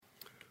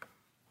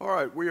All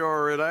right, we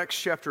are in Acts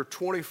chapter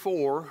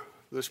 24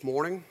 this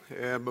morning,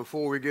 and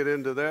before we get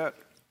into that,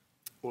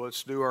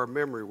 let's do our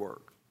memory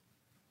work.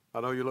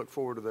 I know you look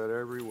forward to that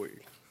every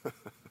week.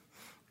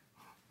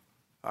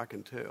 I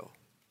can tell.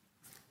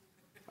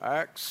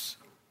 Acts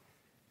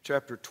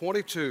chapter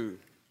 22.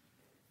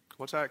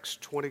 What's Acts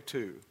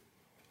 22?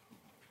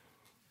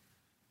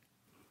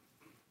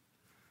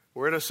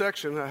 We're in a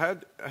section. I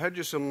had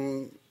you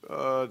some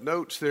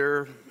notes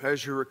there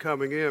as you were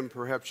coming in.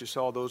 Perhaps you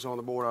saw those on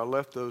the board. I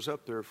left those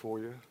up there for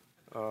you,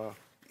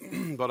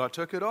 but I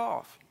took it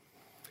off.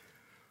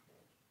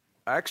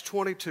 Acts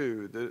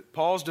 22,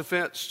 Paul's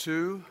defense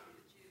to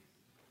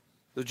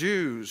the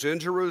Jews in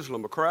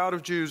Jerusalem, a crowd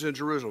of Jews in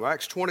Jerusalem.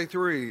 Acts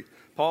 23,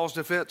 Paul's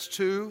defense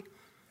to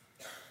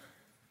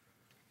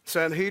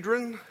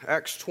Sanhedrin.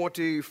 Acts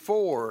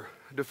 24,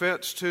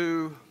 defense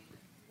to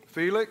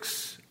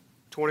Felix.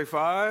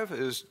 25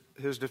 is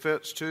his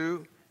defense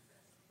to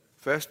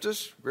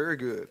Festus. Very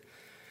good.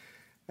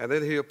 And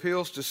then he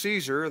appeals to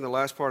Caesar in the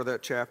last part of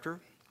that chapter.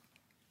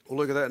 We'll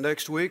look at that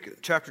next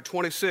week. Chapter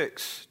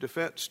 26,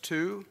 defense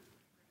to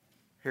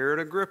Herod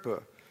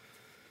Agrippa.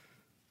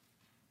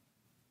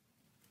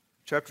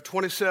 Chapter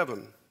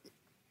 27,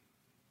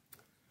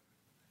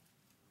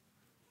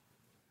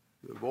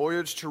 the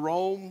voyage to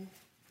Rome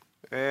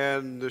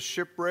and the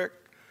shipwreck.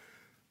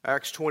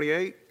 Acts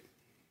 28.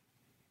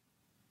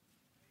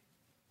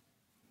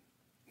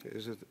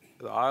 Is it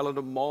the island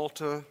of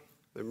Malta?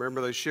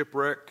 Remember they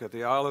shipwrecked at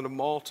the island of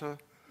Malta?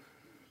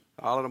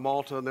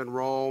 And then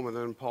Rome, and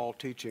then Paul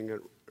teaching at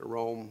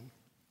Rome.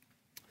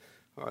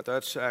 All right,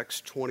 that's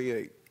Acts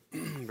 28.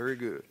 Very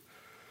good.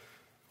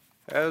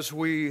 As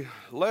we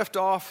left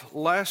off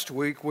last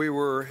week, we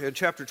were in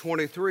chapter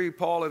 23.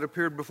 Paul had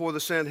appeared before the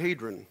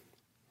Sanhedrin.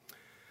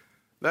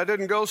 That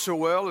didn't go so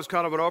well. As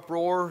kind of an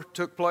uproar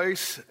took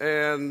place,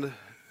 and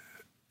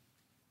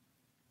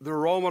the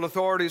Roman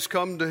authorities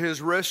come to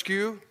his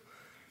rescue.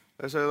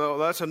 They say, oh,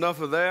 that's enough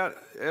of that.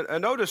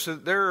 And notice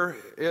that they're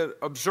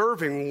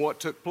observing what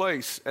took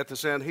place at the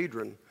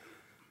Sanhedrin.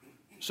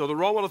 So the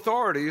Roman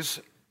authorities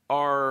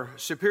are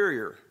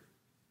superior.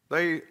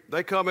 They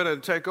come in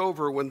and take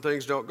over when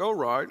things don't go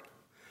right.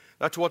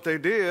 That's what they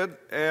did.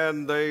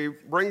 And they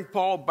bring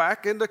Paul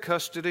back into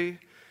custody,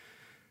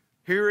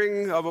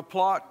 hearing of a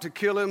plot to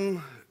kill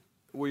him.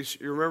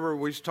 You remember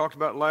we talked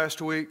about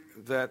last week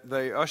that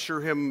they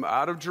usher him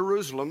out of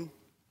Jerusalem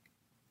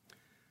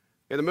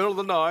in the middle of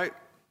the night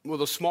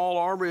with a small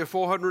army of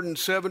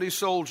 470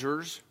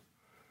 soldiers,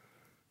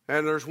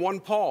 and there's one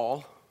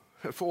Paul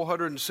at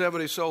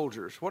 470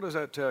 soldiers. What does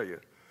that tell you?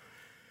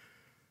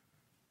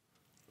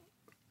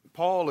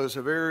 Paul is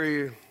a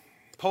very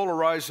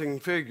polarizing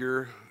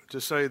figure,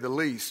 to say the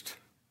least.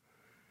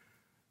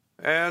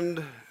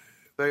 And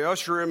they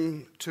usher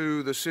him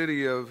to the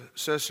city of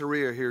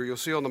Caesarea here. You'll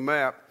see on the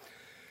map,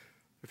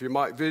 if you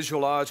might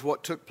visualize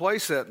what took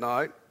place that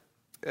night,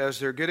 as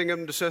they're getting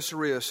him to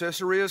Caesarea.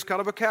 Caesarea is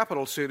kind of a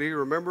capital city.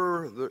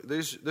 Remember,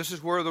 this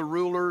is where the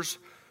rulers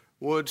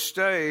would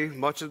stay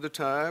much of the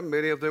time.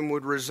 Many of them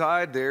would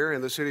reside there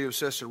in the city of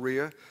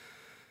Caesarea.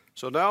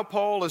 So now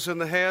Paul is in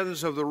the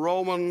hands of the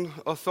Roman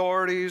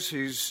authorities.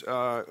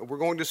 We're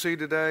going to see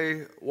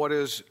today what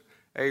is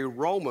a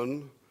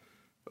Roman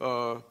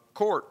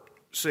court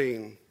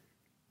scene.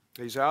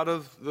 He's out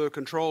of the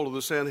control of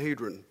the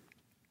Sanhedrin.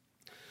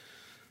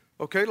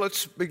 Okay,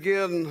 let's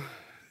begin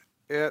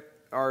at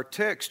our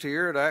text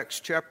here at Acts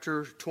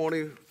chapter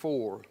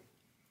 24.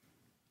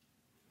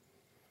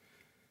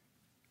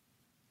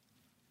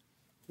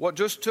 What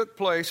just took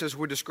place, as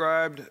we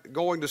described,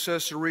 going to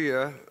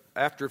Caesarea,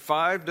 after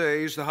 5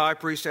 days, the high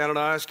priest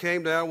Ananias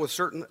came down with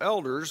certain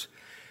elders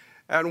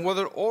and with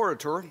an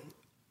orator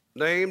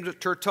named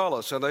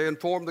Tertullus, and they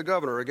informed the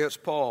governor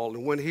against Paul.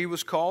 And when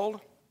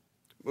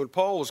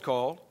Paul was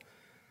called,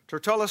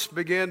 Tertullus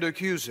began to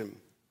accuse him.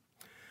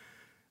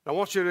 I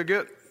want you to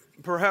get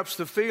perhaps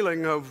the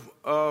feeling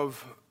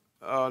of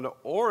an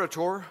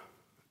orator,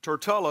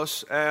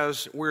 Tertullus,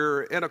 as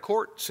we're in a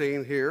court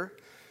scene here.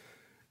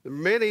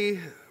 Many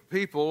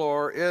people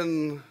are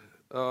in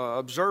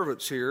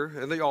observance here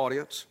in the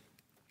audience.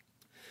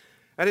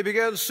 And he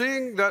began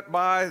seeing that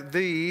by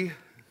thee,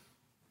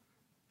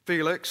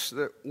 Felix,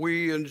 that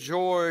we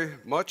enjoy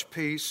much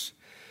peace,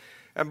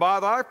 and by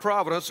thy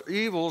providence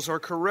evils are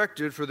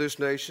corrected for this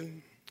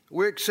nation.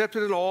 We accept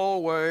it in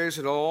all ways,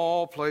 in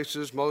all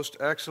places, most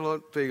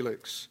excellent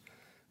Felix,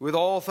 with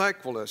all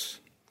thankfulness.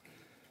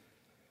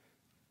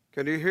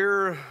 Can you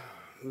hear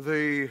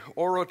the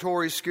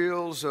oratory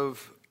skills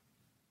of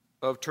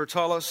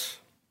Tertullus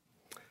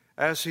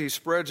as he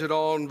spreads it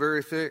on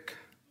very thick?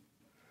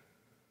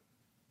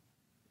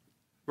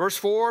 Verse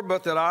 4,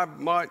 but that I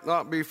might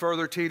not be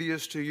further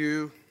tedious to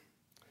you,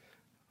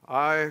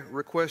 I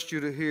request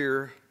you to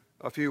hear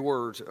a few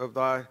words of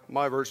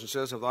my version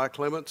says, of thy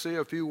clemency,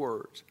 a few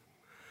words.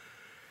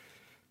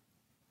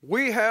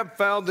 We have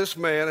found this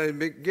man, and it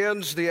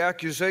begins the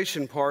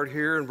accusation part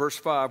here in verse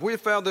 5. We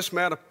have found this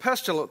man a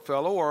pestilent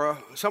fellow, or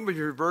some of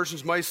your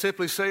versions may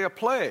simply say a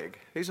plague.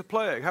 He's a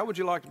plague. How would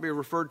you like to be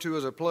referred to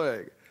as a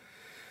plague?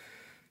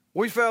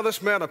 We found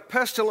this man a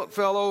pestilent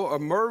fellow, a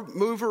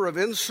mover of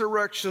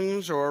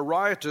insurrections, or a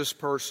riotous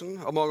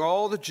person among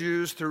all the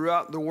Jews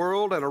throughout the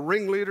world, and a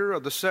ringleader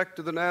of the sect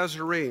of the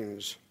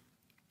Nazarenes.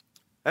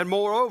 And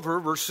moreover,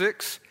 verse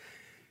 6,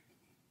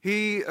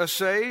 he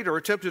essayed or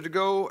attempted to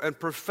go and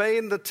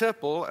profane the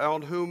temple,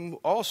 on whom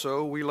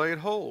also we laid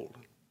hold,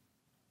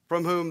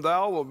 from whom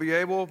thou wilt be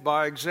able,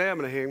 by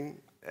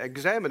examining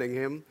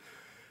him.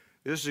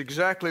 This is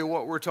exactly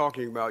what we're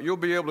talking about. You'll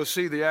be able to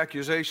see the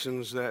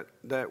accusations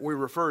that we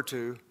refer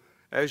to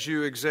as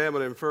you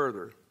examine him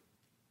further.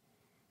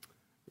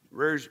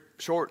 Very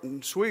short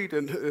and sweet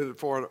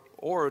for an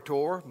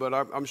orator, but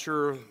I'm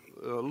sure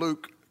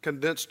Luke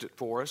condensed it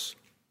for us.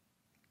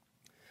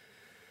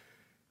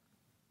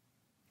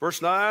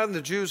 Verse 9,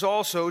 the Jews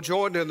also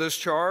joined in this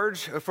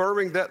charge,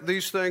 affirming that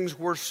these things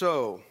were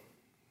so.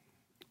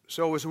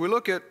 So as we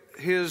look at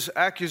his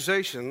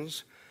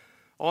accusations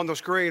on the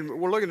screen,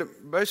 we're looking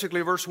at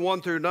basically verse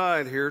 1 through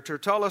 9 here.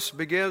 Tertullus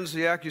begins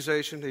the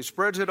accusation. He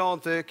spreads it on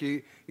thick.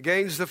 He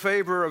gains the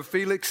favor of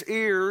Felix's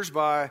ears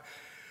by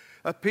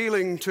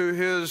appealing to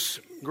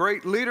his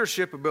great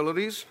leadership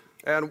abilities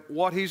and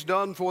what he's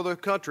done for the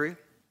country.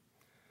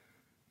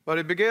 But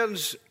he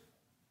begins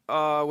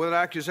with an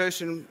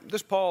accusation.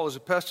 This Paul is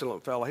a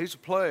pestilent fellow. He's a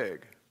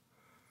plague.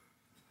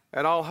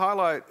 And I'll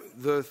highlight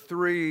the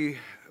three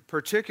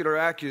particular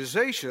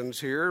accusations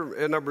here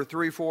in number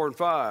 3, 4, and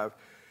 5.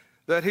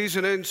 That he's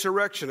an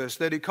insurrectionist,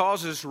 that he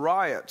causes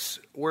riots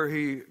where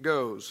he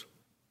goes.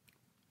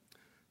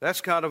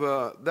 That's kind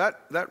of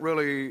that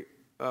really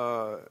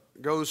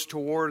goes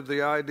toward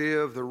the idea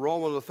of the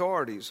Roman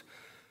authorities.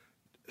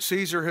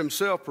 Caesar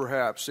himself,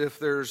 perhaps, if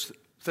there's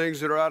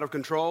things that are out of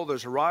control,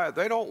 there's a riot.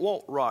 They don't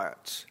want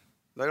riots.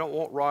 They don't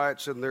want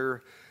riots in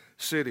their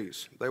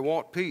cities. They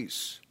want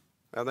peace,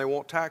 and they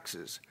want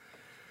taxes.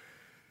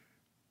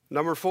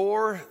 Number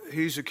 4,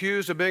 he's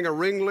accused of being a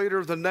ringleader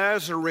of the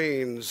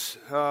Nazarenes.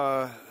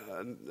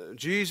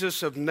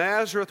 Jesus of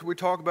Nazareth, we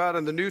talk about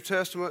in the New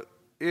Testament,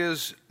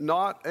 is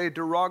not a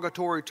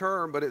derogatory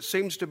term, but it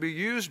seems to be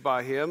used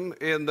by him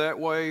in that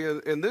way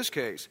in this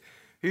case.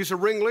 He's a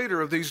ringleader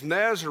of these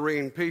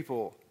Nazarene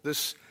people,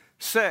 this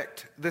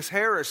sect, this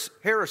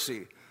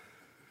heresy.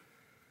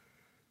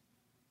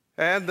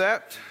 And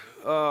that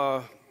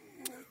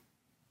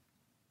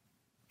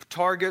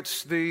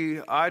targets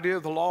the idea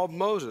of the law of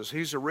Moses.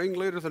 He's a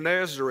ringleader of the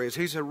Nazarenes.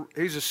 He's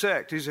a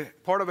sect. He's a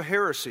part of a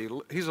heresy.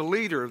 He's a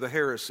leader of the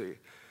heresy.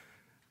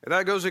 And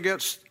that goes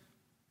against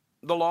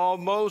the law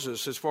of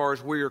Moses as far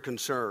as we are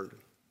concerned.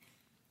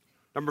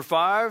 Number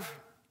 5,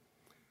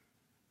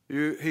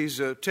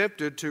 he's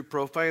attempted to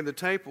profane the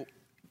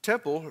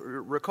temple.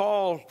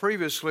 Recall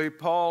previously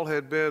Paul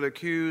had been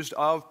accused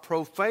of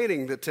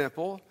profaning the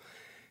temple.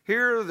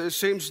 Here it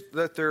seems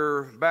that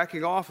they're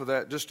backing off of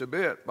that just a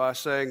bit by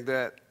saying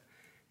that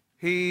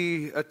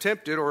he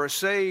attempted or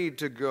essayed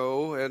to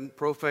go and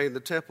profane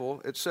the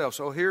temple itself.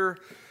 So here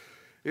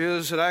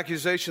is an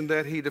accusation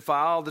that he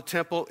defiled the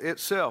temple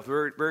itself,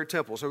 very, very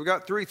temple. So we've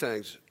got 3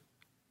 things.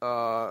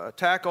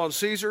 Attack on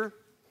Caesar,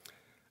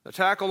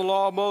 attack on the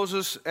law of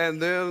Moses,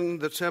 and then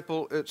the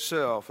temple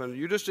itself. And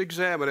you just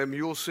examine them,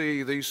 you'll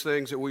see these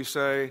things that we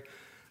say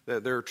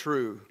that they're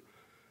true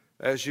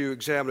as you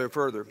examine them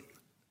further.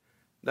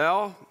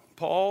 Now,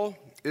 Paul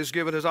is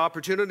given his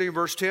opportunity.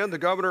 Verse 10, the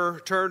governor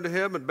turned to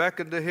him and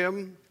beckoned to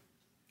him,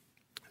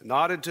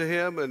 nodded to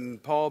him,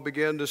 and Paul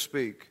began to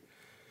speak.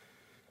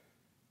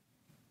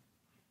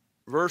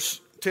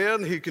 Verse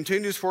 10, he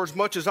continues, for as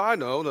much as I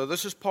know, now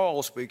this is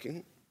Paul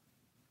speaking,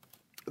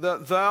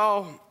 that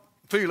thou,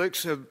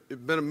 Felix, have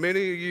been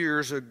many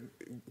years a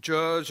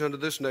judge unto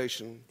this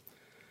nation,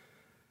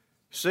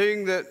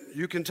 seeing that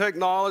you can take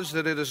knowledge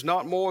that it is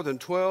not more than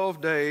 12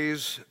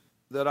 days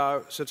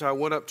since I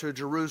went up to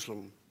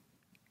Jerusalem.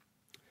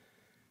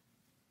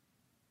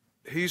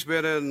 He's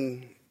been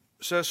in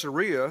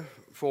Caesarea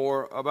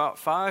for about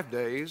 5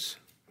 days.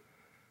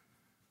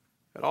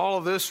 And all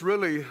of this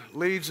really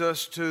leads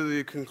us to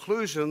the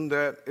conclusion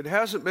that it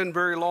hasn't been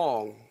very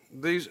long.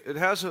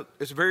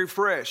 It's very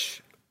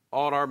fresh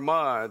on our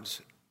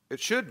minds. It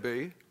should be.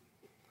 It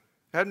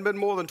hadn't been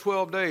more than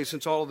 12 days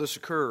since all of this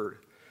occurred.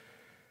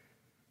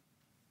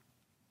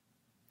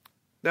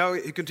 Now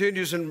he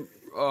continues in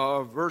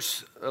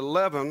verse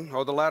 11,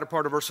 or the latter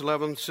part of verse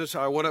 11, since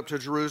I went up to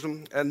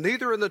Jerusalem, and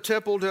neither in the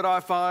temple did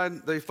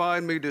they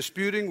find me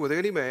disputing with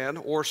any man,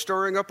 or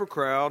stirring up a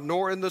crowd,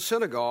 nor in the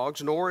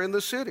synagogues, nor in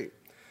the city.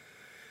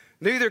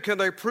 Neither can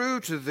they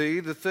prove to thee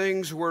the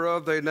things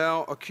whereof they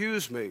now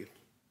accuse me.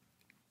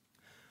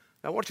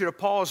 Now, I want you to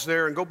pause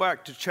there and go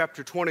back to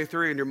chapter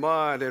 23 in your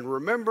mind, and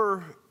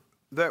remember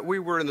that we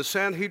were in the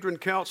Sanhedrin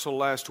Council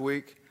last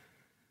week,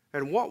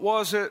 and what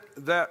was it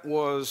that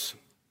was...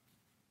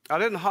 I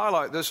didn't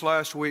highlight this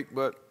last week,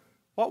 but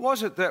what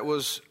was it that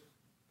was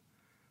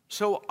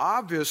so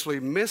obviously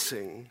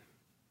missing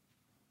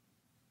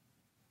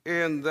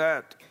in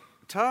that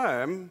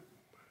time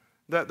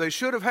that they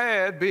should have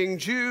had, being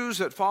Jews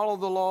that follow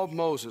the law of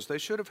Moses? They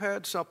should have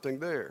had something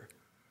there.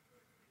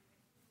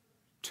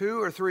 2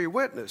 or 3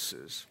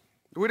 witnesses.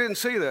 We didn't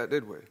see that,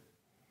 did we?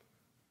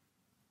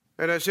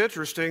 And it's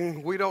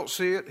interesting, we don't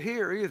see it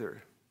here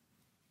either.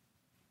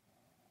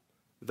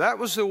 That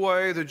was the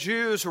way the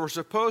Jews were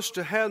supposed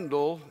to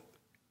handle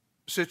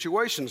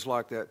situations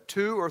like that,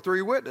 2 or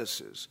 3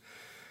 witnesses.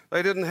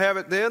 They didn't have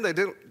it then, they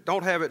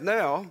don't have it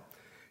now.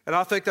 And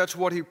I think that's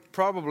what he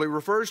probably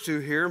refers to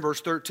here in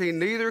verse 13.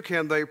 Neither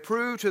can they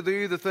prove to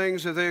thee the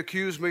things that they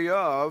accuse me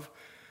of.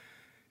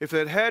 If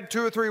they'd had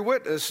 2 or 3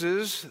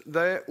 witnesses,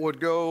 that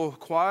would go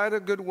quite a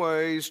good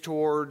ways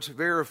towards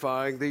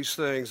verifying these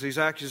things, these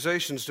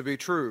accusations to be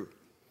true.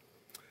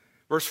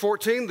 Verse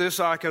 14, this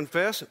I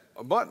confess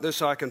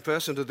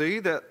unto thee,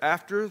 that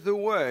after the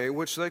way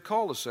which they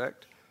call a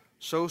sect,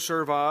 so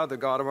serve I the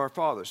God of our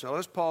fathers. Now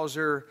let's pause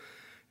there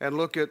and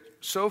look at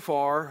so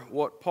far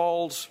what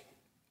Paul's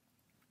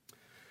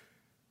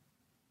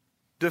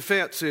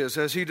defense is.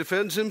 As he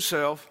defends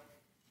himself,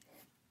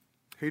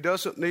 he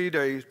doesn't need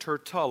a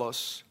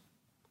Tertullus.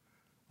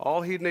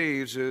 All he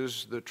needs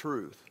is the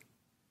truth.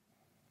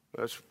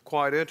 That's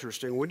quite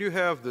interesting. When you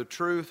have the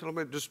truth, let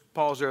me just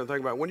pause there and think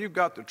about it. When you've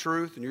got the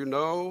truth and you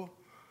know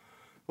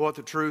what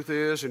the truth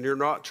is and you're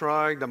not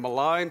trying to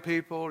malign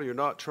people, you're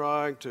not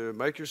trying to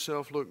make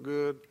yourself look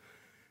good,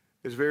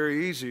 it's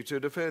very easy to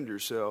defend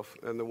yourself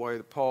in the way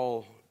that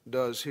Paul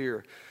does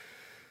here.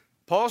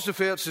 Paul's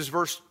defense is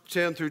verse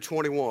 10 through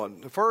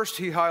 21. First,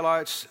 he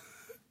highlights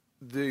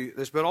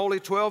there's been only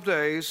 12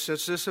 days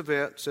since this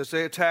event, since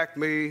they attacked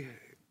me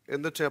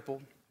in the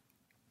temple.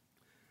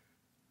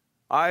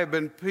 I have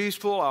been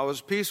peaceful. I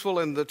was peaceful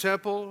in the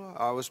temple.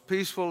 I was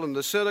peaceful in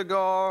the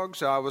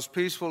synagogues. I was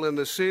peaceful in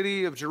the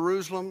city of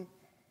Jerusalem.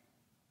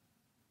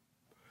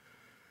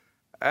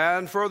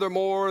 And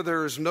furthermore,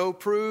 there is no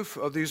proof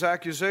of these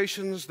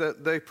accusations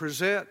that they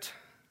present.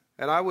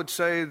 And I would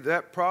say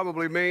that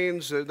probably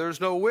means that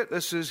there's no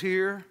witnesses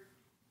here.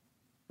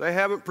 They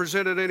haven't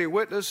presented any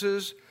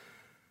witnesses,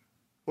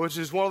 which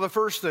is one of the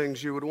first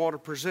things you would want to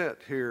present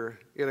here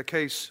in a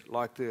case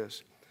like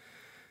this.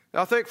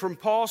 Now, I think from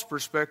Paul's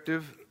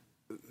perspective,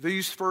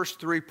 these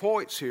first 3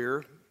 points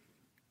here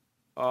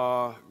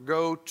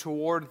go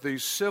toward the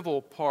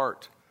civil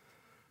part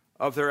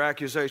of their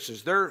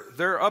accusations.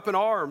 They're up in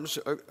arms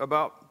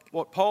about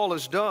what Paul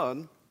has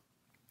done,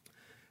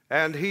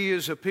 and he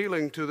is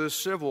appealing to the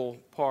civil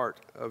part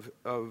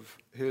of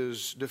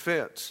his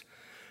defense.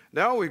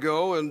 Now we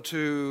go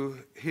into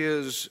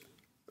his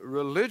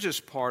religious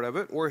part of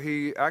it, where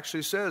he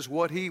actually says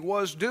what he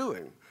was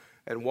doing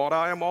and what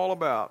I am all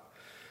about.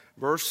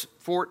 Verse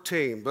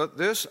 14, but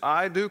this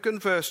I do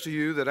confess to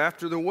you, that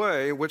after the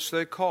way which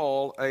they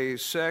call a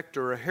sect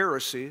or a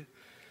heresy,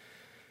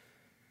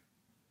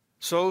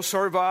 so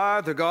serve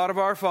I the God of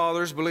our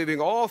fathers,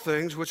 believing all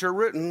things which are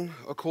written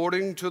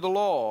according to the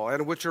law,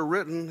 and which are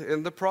written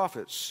in the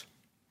prophets.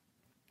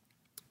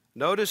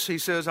 Notice he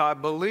says, I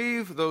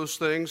believe those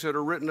things that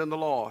are written in the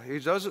law. He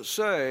doesn't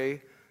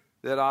say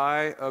that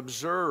I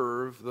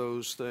observe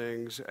those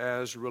things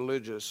as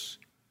religiously.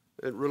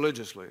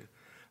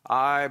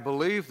 I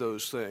believe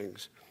those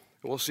things.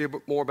 We'll see a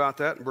bit more about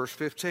that in verse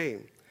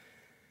 15.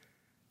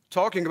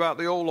 Talking about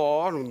the old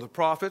law and the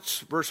prophets,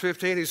 verse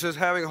 15, he says,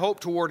 having hope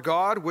toward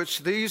God,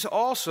 which these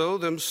also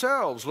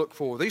themselves look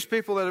for. These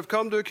people that have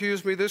come to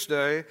accuse me this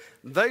day,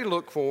 they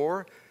look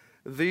for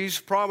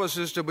these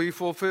promises to be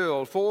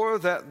fulfilled, for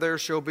that there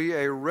shall be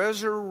a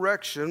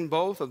resurrection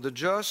both of the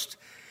just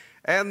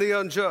and the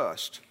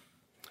unjust.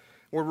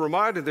 We're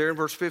reminded there in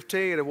verse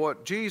 15 of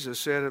what Jesus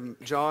said in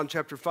John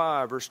chapter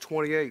 5, verse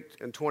 28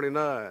 and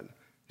 29.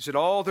 He said,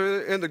 all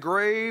in the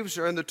graves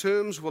or in the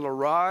tombs will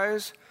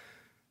arise.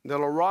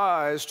 They'll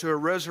arise to a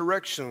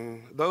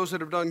resurrection. Those that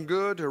have done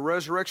good, to a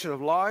resurrection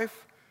of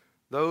life.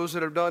 Those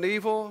that have done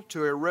evil,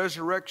 to a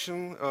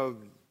resurrection of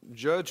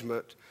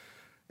judgment.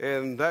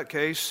 In that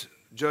case,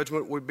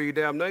 judgment would be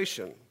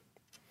damnation.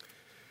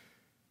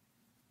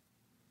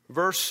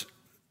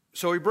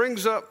 So he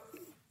brings up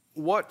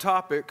what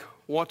topic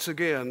once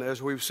again,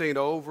 as we've seen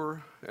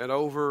over and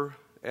over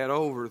and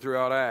over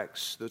throughout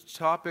Acts, the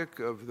topic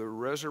of the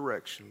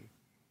resurrection,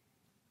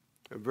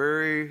 a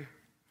very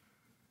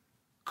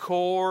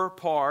core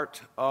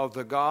part of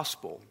the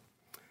gospel.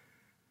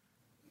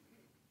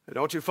 And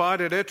don't you find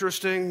it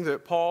interesting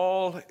that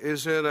Paul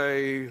is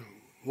in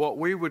what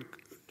we would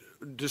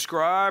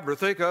describe or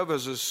think of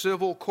as a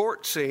civil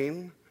court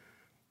scene,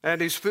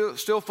 and he's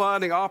still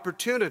finding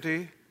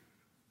opportunity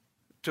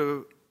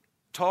to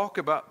talk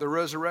about the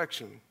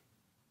resurrection.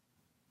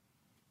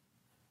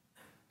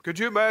 Could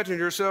you imagine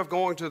yourself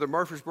going to the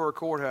Murfreesboro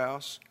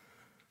courthouse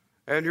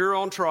and you're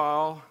on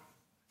trial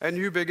and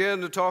you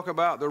begin to talk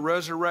about the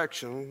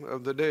resurrection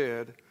of the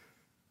dead?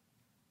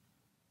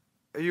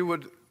 You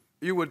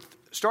would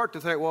start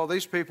to think, well,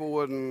 these people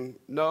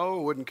wouldn't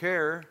know, wouldn't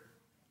care.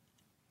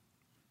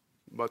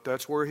 But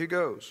that's where he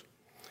goes.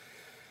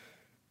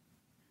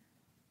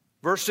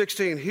 Verse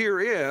 16,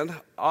 herein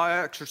I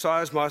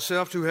exercise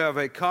myself to have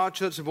a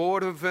conscience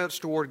void of offense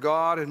toward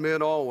God and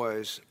men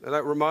always. And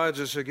that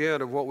reminds us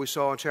again of what we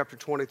saw in chapter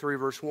 23,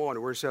 verse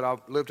 1, where he said,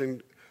 I've lived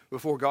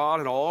before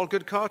God in all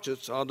good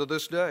conscience unto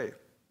this day.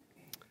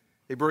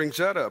 He brings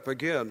that up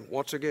again,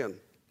 once again.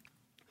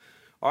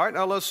 All right,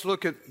 now let's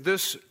look at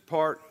this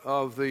part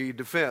of the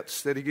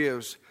defense that he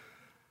gives.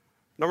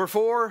 Number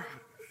 4,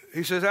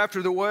 he says,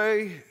 after the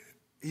way,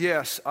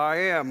 yes, I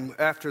am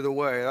after the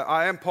way.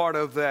 I am part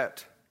of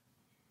that.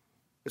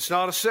 It's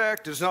not a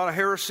sect, it's not a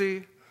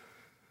heresy.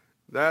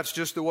 That's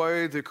just the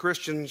way the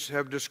Christians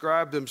have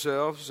described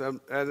themselves and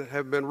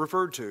have been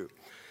referred to.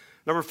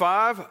 Number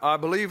 5, I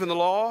believe in the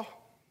law.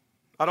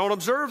 I don't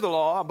observe the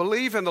law. I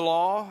believe in the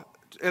law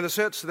in the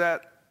sense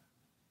that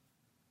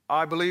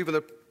I believe in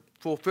the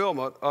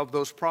fulfillment of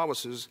those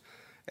promises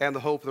and the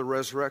hope of the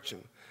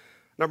resurrection.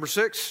 Number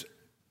 6,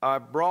 I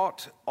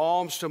brought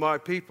alms to my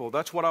people.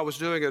 That's what I was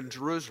doing in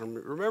Jerusalem.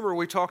 Remember,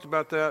 we talked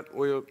about that.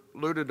 We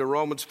alluded to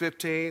Romans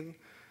 15,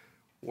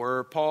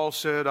 where Paul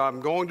said, I'm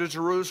going to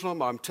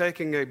Jerusalem. I'm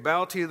taking a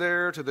bounty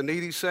there to the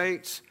needy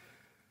saints.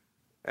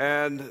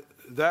 And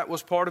that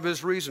was part of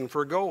his reason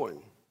for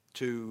going,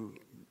 to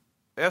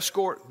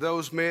escort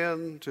those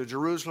men to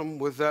Jerusalem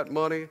with that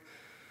money.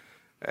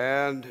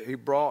 And he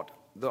brought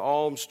the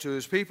alms to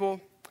his people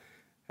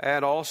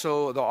and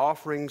also the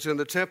offerings in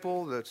the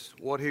temple. That's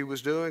what he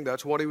was doing.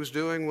 That's what he was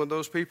doing when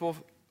those people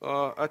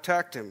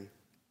attacked him.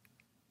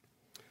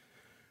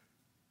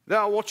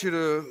 Now I want you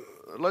to,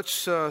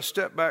 let's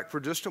step back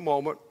for just a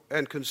moment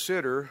and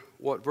consider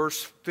what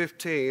verse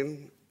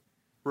 15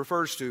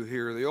 refers to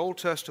here. The Old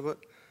Testament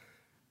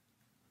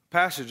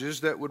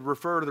passages that would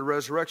refer to the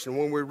resurrection.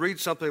 When we read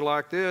something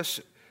like this,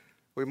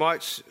 we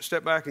might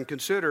step back and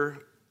consider,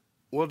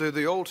 well, did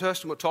the Old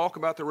Testament talk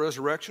about the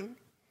resurrection?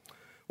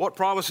 What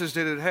promises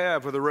did it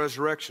have of the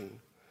resurrection?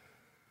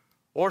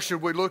 Or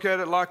should we look at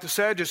it like the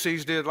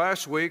Sadducees did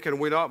last week and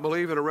we not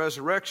believe in a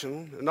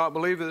resurrection and not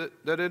believe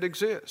that it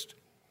exists?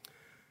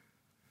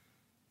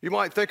 You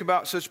might think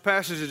about such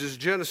passages as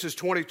Genesis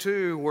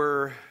 22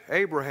 where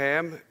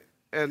Abraham,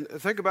 and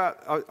think about,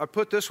 I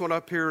put this one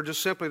up here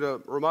just simply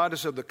to remind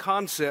us of the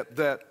concept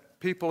that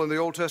people in the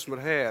Old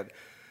Testament had.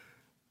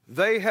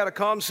 They had a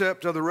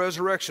concept of the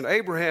resurrection.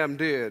 Abraham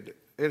did.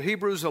 In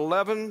Hebrews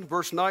 11,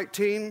 verse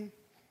 19,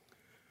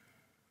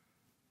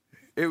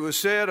 it was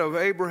said of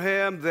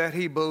Abraham that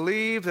he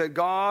believed that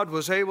God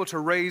was able to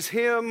raise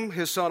him,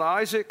 his son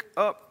Isaac,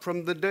 up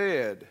from the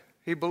dead.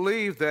 He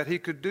believed that he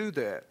could do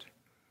that.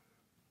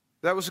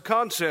 That was a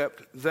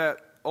concept that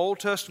Old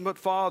Testament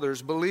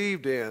fathers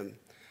believed in.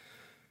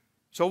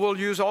 So we'll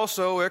use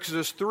also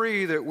Exodus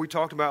 3 that we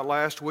talked about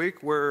last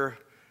week, where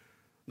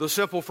the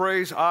simple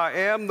phrase, I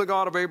am the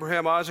God of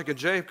Abraham, Isaac, and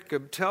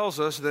Jacob, tells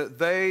us that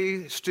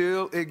they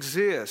still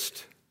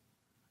exist.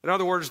 In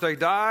other words, they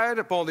died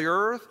upon the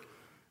earth.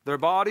 Their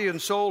body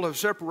and soul have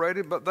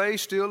separated, but they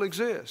still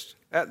exist.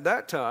 At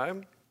that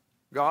time,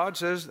 God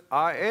says,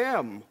 I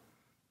am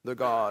the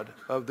God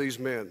of these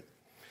men.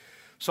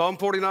 Psalm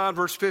 49,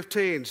 verse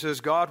 15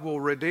 says, God will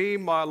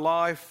redeem my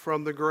life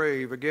from the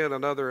grave. Again,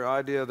 another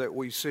idea that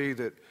we see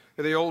that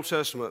in the Old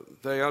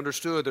Testament, they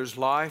understood there's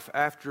life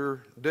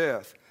after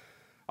death.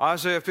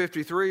 Isaiah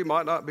 53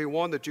 might not be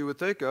one that you would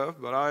think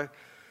of, but I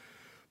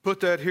put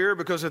that here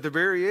because at the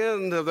very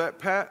end of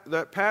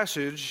that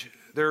passage,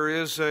 there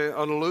is an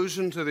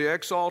allusion to the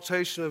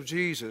exaltation of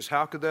Jesus.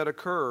 How could that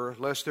occur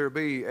lest there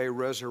be a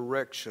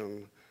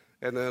resurrection?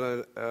 And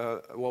then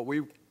what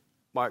we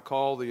might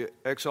call the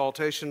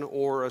exaltation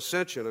or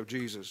ascension of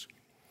Jesus.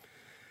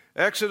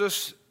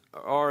 Exodus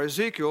or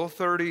Ezekiel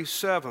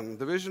 37,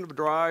 the vision of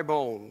dry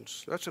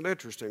bones. That's an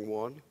interesting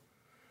one.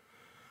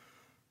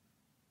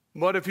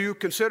 But if you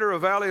consider a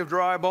valley of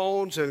dry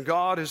bones and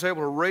God is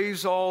able to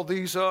raise all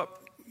these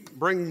up,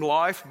 bring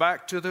life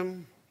back to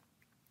them,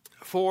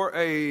 for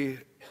a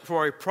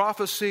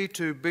prophecy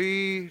to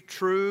be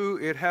true,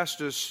 it has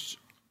to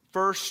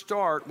first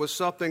start with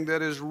something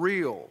that is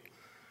real.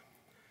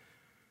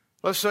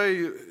 Let's say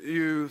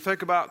you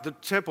think about the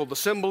temple, the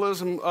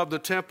symbolism of the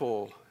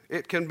temple.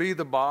 It can be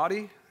the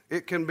body,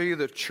 it can be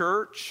the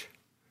church,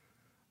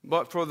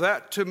 but for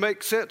that to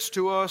make sense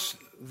to us,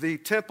 the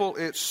temple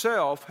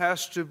itself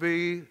has to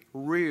be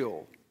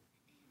real.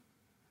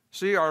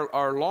 See,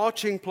 our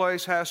launching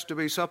place has to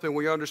be something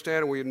we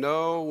understand and we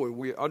know,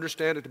 we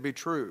understand it to be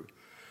true.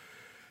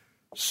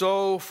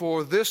 So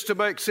for this to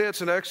make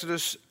sense in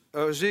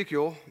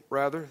Ezekiel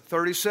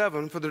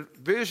 37, for the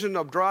vision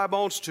of dry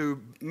bones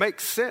to make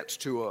sense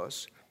to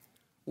us,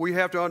 we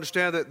have to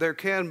understand that there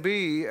can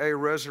be a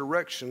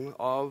resurrection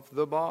of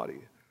the body,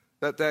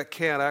 that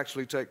can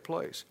actually take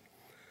place.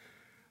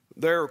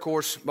 There, of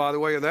course, by the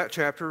way, in that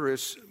chapter,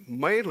 it's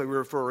mainly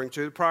referring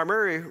to, the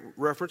primary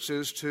reference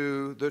is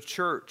to the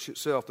church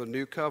itself, the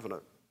new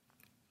covenant.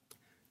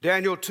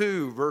 Daniel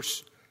 12,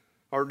 verse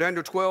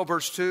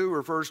 2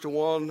 refers to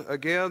one,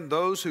 again,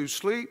 those who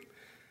sleep.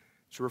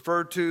 It's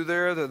referred to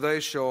there that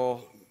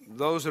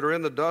those that are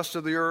in the dust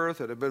of the earth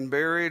that have been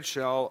buried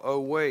shall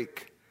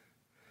awake.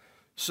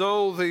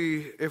 So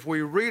if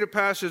we read a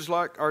passage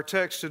like our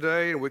text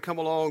today and we come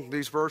along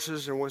these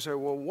verses and we say,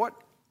 well, what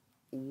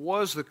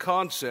was the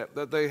concept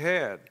that they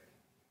had?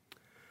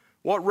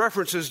 What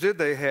references did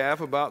they have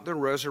about the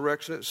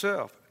resurrection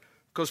itself?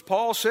 Because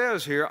Paul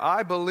says here,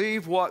 I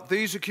believe what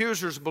these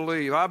accusers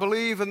believe. I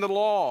believe in the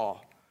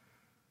law.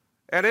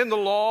 And in the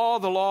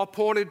law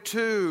pointed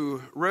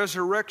to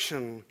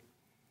resurrection.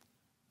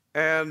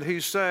 And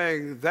he's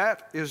saying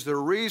that is the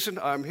reason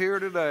I'm here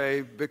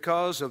today,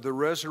 because of the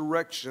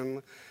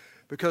resurrection,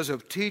 because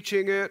of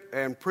teaching it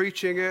and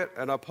preaching it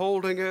and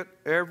upholding it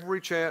every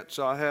chance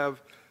I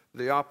have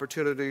the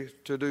opportunity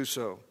to do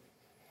so.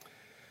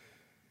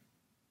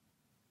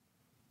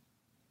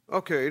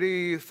 Okay,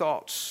 any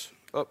thoughts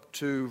up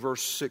to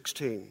verse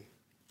 16?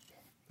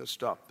 Let's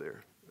stop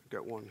there. I've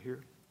got one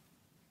here.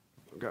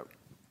 I've got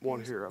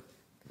one here. I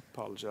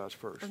apologize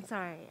first. I'm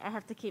sorry. I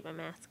have to keep my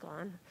mask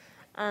on.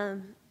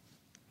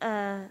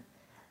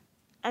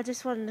 I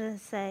just wanted to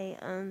say,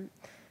 what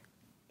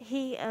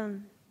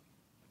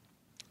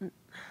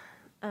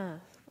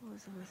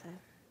was I going to say?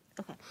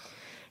 Okay.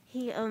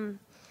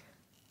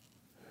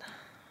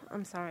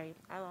 I'm sorry.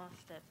 I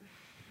lost it.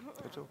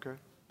 That's okay.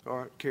 All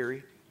right,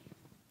 Kerry.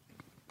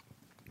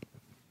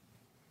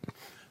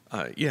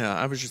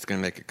 I was just going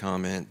to make a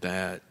comment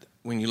that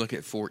when you look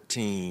at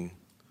 14,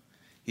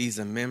 he's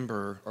a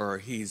member, or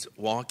he's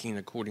walking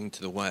according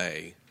to the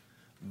way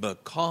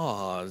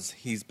because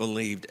he's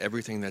believed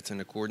everything that's in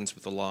accordance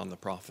with the law and the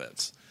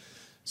prophets.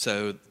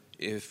 So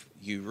if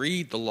you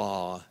read the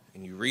law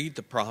and you read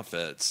the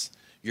prophets,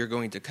 you're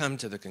going to come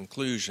to the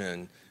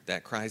conclusion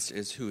that Christ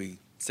is who he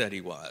said he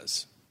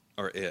was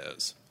or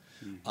is.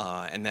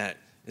 Mm-hmm. And that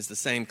is the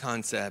same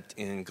concept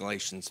in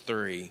Galatians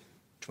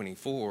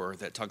 3:24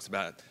 that talks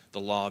about the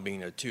law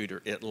being a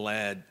tutor. It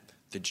led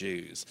the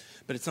Jews.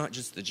 But it's not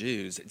just the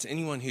Jews. It's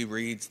anyone who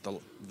reads the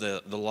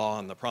law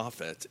and the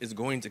prophets is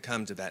going to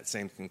come to that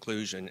same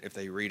conclusion if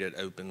they read it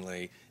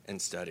openly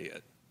and study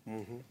it.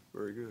 Mm-hmm.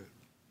 Very good.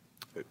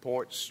 It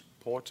points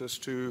us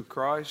to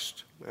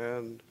Christ,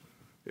 and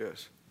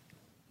yes.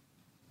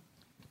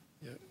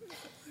 Yeah.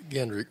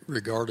 Again,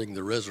 regarding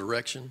the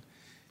resurrection,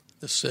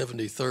 the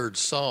 73rd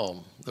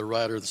Psalm, the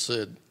writer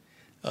said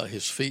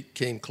his feet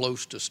came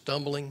close to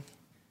stumbling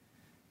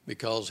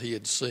because he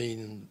had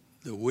seen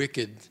the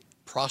wicked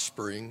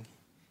prospering,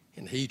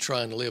 and he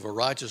trying to live a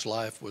righteous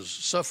life was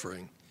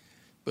suffering.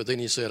 But then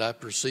he said, I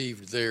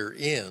perceived their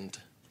end.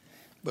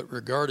 But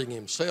regarding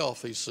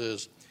himself, he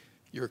says,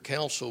 your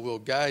counsel will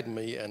guide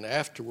me and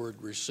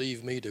afterward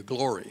receive me to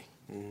glory.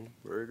 Mm-hmm.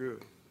 Very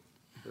good.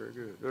 Very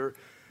good.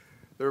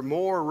 There are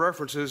more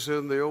references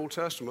in the Old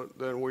Testament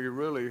than we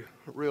really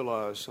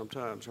realize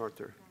sometimes, aren't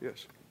there?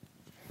 Yes.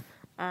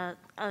 I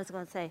was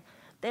going to say,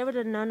 they would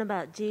have known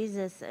about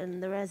Jesus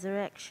and the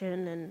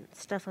resurrection and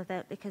stuff like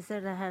that because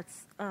they'd have had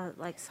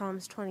like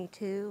Psalms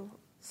 22,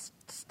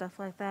 stuff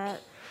like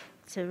that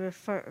to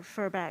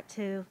refer back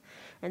to.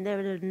 And they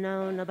would have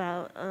known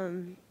about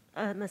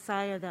a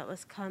Messiah that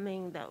was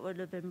coming that would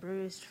have been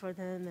bruised for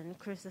them and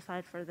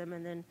crucified for them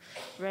and then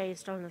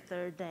raised on the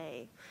third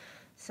day.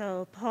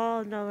 So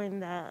Paul knowing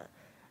that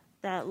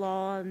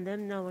law and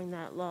them knowing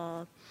that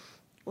law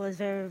was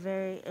very,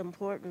 very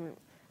important.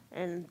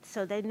 And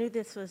so they knew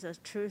this was a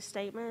true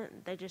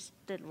statement. They just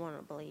didn't want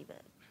to believe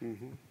it.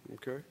 Mm-hmm.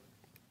 Okay.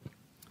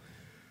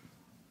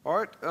 All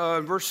right.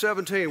 Verse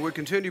 17, we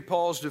continue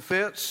Paul's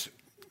defense.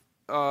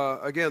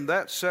 Again,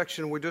 that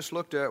section we just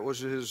looked at was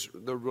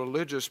the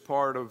religious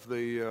part of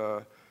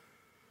the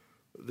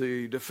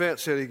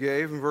defense that he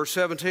gave. In verse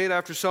 17,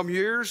 after some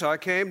years, I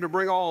came to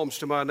bring alms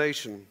to my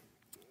nation,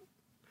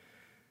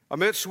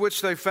 amidst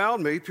which they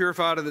found me,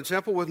 purified in the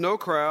temple with no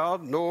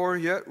crowd, nor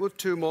yet with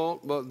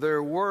tumult, but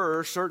there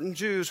were certain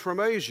Jews from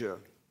Asia.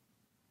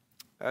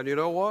 And you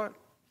know what?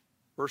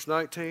 Verse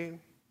 19,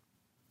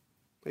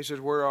 he says,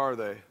 where are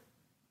they?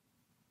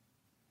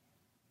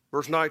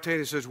 Verse 19,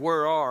 he says,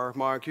 where are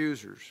my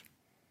accusers?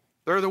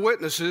 They're the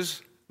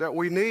witnesses that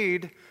we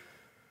need.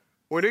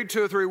 We need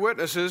 2 or 3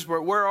 witnesses,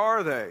 but where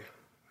are they?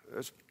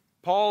 As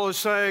Paul is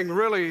saying,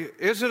 really,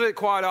 isn't it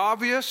quite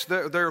obvious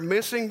that they're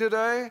missing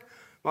today?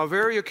 My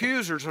very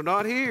accusers are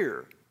not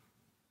here.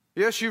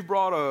 Yes, you've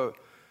brought a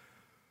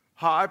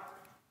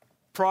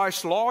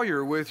high-priced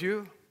lawyer with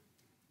you,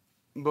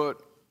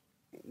 but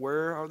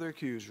where are the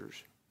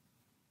accusers?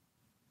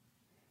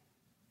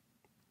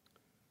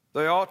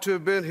 They ought to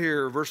have been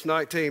here, verse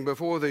 19,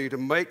 before thee to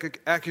make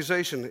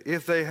accusation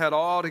if they had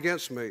aught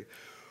against me.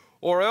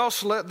 Or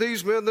else let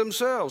these men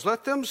themselves,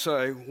 let them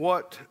say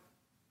what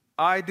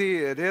I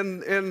did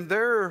in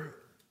their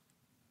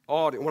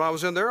audience, when I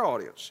was in their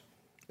audience,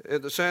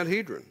 at the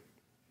Sanhedrin.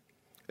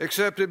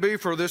 Except it be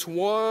for this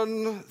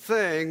one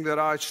thing that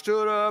I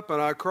stood up and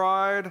I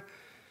cried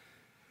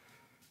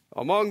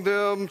among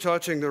them,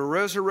 touching the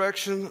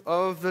resurrection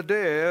of the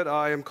dead,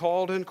 I am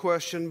called in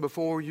question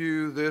before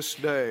you this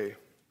day.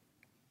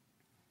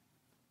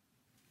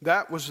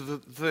 That was the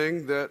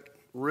thing that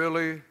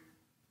really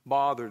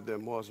bothered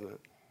them, wasn't it?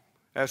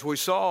 As we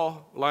saw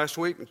last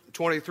week,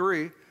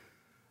 23,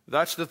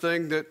 that's the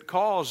thing that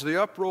caused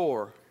the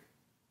uproar.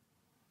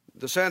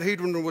 The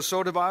Sanhedrin was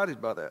so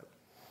divided by that.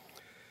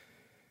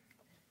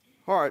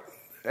 All right,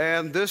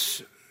 and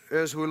this,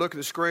 as we look at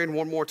the screen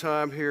one more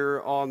time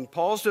here on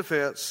Paul's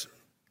defense,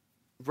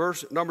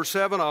 verse number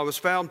 7, I was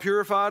found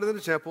purified in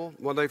the temple.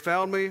 When they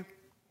found me,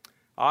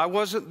 I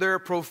wasn't there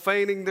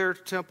profaning their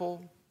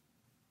temple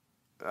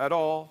at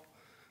all.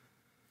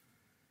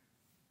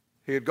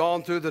 He had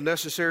gone through the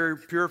necessary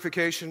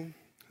purification.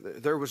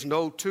 There was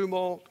no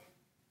tumult.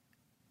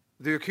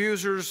 The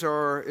accusers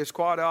it's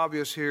quite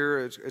obvious here,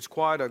 it's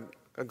quite a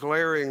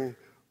glaring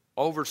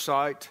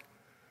oversight.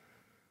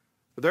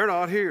 They're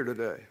not here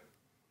today.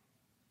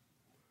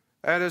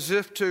 And as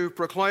if to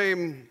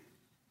proclaim,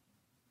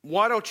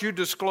 why don't you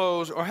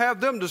disclose, or have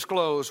them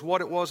disclose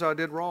what it was I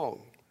did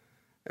wrong?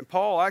 And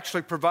Paul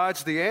actually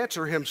provides the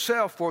answer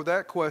himself for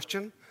that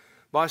question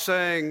by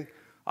saying,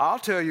 I'll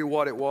tell you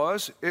what it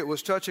was. It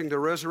was touching the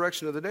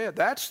resurrection of the dead.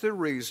 That's the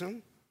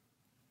reason.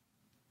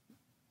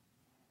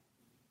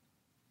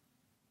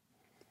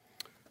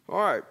 All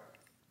right.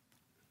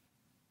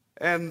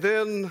 And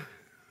then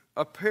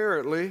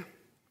apparently,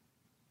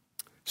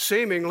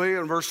 seemingly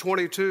in verse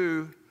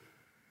 22,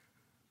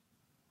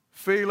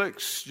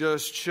 Felix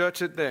just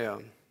shuts it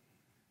down.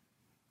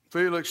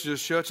 Felix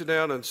just shuts it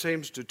down and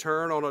seems to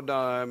turn on a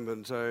dime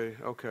and say,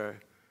 okay.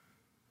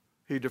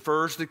 He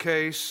defers the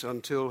case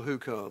until who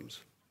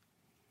comes?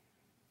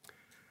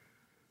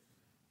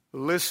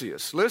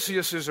 Lysias.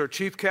 Lysias is our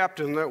chief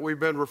captain that we've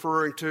been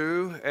referring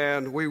to,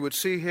 and we would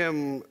see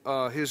him,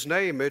 his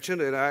name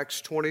mentioned in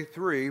Acts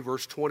 23,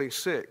 verse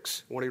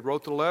 26. When he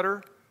wrote the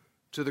letter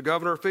to the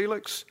governor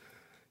Felix,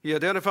 he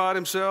identified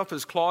himself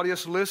as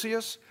Claudius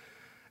Lysias.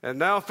 And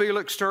now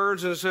Felix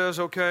turns and says,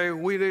 okay,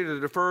 we need to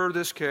defer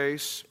this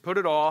case, put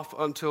it off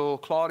until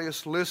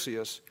Claudius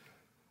Lysias,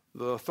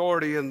 the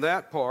authority in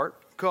that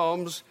part,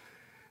 comes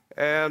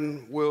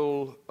and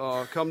will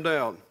come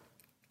down.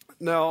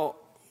 Now,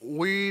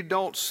 we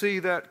don't see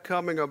that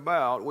coming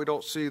about. We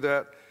don't see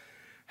that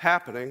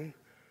happening.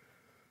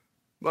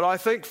 But I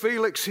think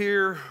Felix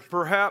here,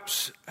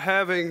 perhaps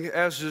having,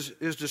 as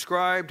is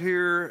described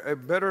here, a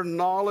better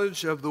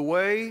knowledge of the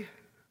way,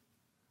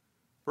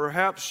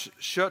 perhaps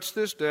shuts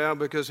this down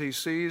because he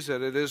sees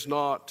that it is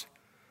not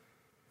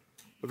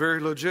very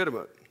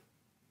legitimate.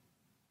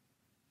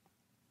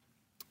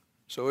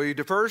 So he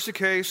defers the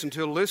case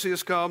until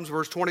Lysias comes.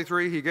 Verse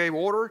 23, he gave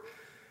order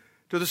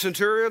to the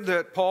centurion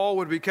that Paul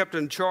would be kept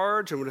in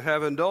charge and would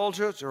have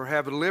indulgence or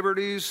have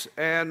liberties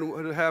and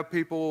would have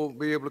people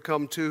be able to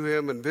come to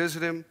him and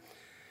visit him.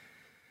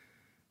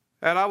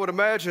 And I would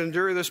imagine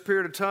during this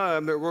period of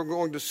time that we're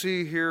going to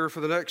see here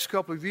for the next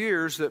couple of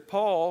years that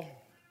Paul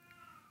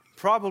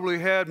probably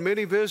had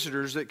many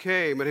visitors that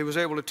came and he was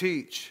able to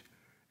teach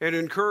and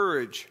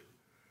encourage.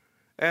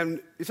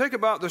 And you think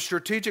about the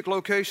strategic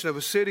location of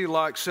a city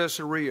like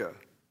Caesarea.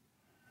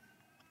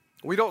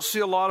 We don't see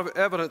a lot of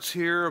evidence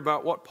here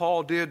about what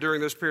Paul did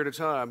during this period of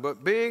time,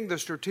 but being the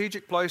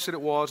strategic place that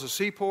it was, a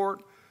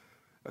seaport,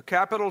 a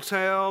capital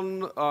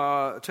town,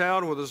 a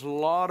town where there's a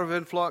lot of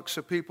influx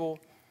of people,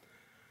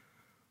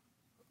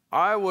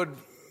 I would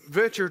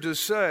venture to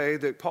say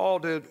that Paul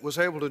was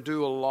able to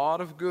do a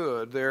lot of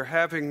good there,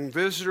 having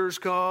visitors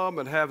come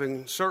and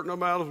having certain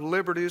amount of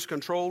liberties,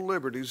 controlled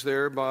liberties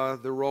there by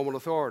the Roman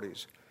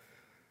authorities.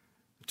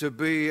 To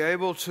be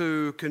able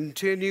to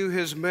continue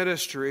his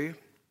ministry.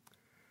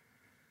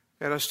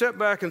 And I step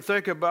back and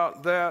think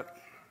about that.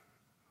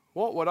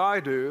 What would I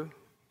do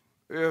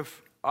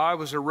if I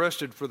was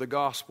arrested for the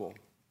gospel?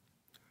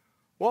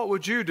 What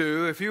would you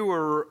do if you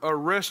were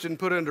arrested and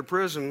put into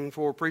prison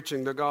for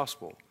preaching the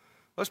gospel?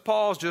 Let's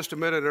pause just a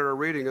minute in our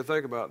reading and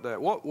think about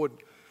that. What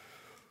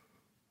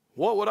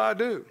would I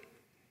do?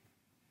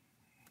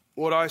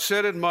 Would I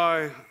sit in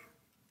my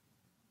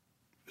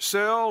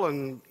cell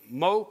and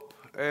mope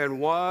and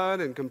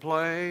whine and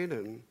complain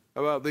and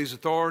about these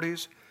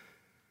authorities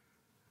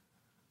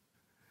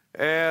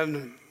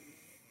and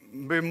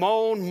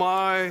bemoan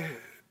my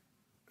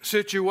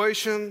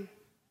situation?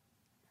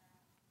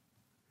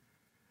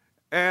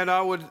 And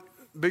I would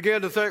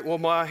begin to think, well,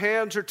 my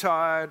hands are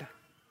tied.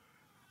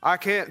 I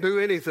can't do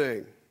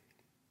anything.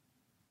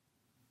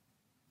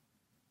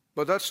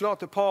 But that's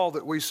not the Paul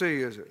that we see,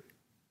 is it?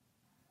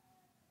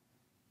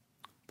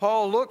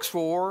 Paul looks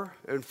for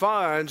and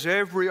finds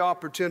every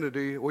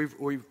opportunity.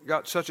 We've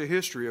got such a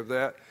history of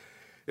that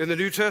in the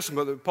New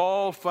Testament that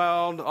Paul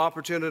found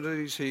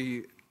opportunities.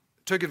 He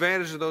took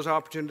advantage of those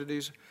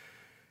opportunities.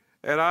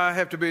 And I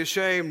have to be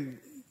ashamed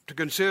to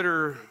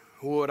consider,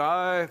 would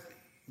I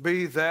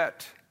be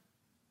that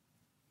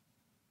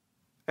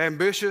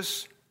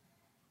ambitious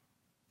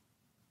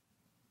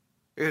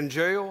in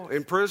jail,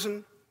 in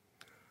prison,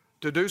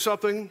 to do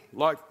something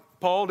like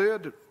Paul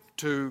did,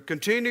 to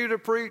continue to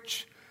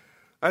preach,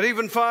 and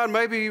even find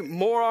maybe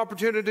more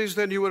opportunities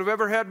than you would have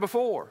ever had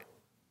before?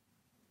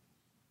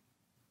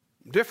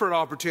 Different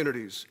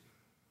opportunities.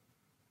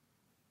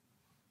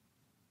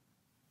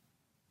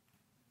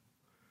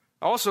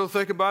 Also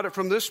think about it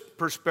from this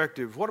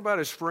perspective. What about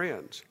his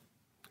friends?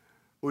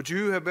 Would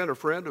you have been a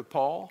friend of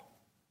Paul?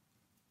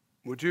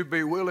 Would you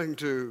be willing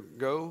to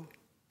go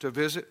to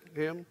visit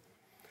him?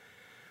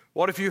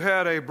 What if you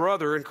had a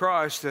brother in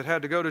Christ that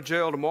had to go to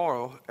jail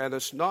tomorrow, and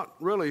it's not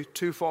really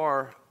too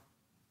far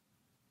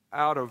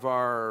out of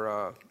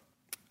our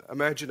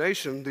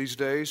imagination these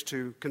days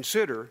to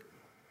consider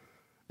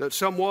that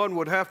someone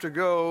would have to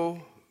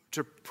go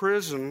to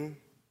prison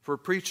for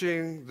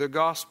preaching the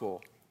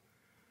gospel,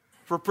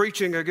 for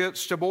preaching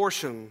against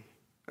abortion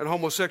and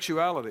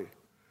homosexuality.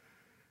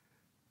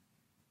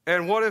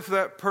 And what if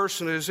that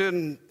person is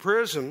in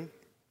prison?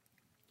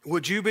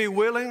 Would you be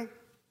willing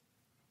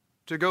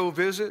to go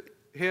visit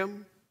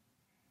him?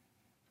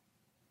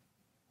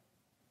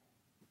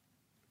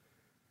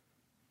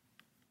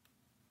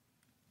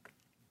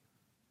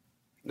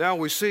 Now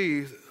we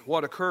see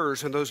what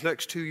occurs in those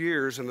next 2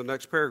 years in the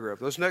next paragraph.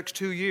 Those next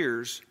 2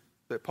 years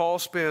that Paul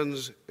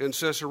spends in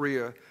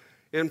Caesarea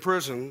in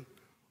prison,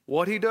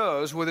 what he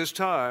does with his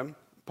time,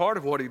 part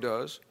of what he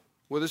does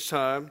with his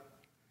time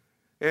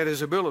and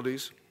his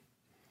abilities.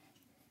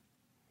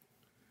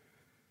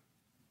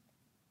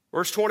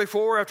 Verse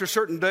 24, after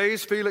certain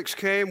days, Felix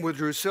came with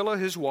Drusilla,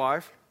 his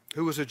wife,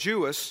 who was a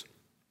Jewess,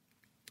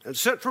 and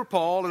sent for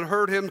Paul and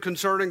heard him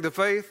concerning the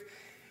faith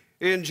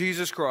in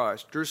Jesus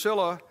Christ.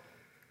 Drusilla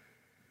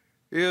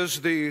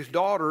is the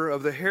daughter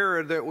of the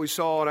Herod that we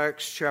saw in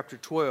Acts chapter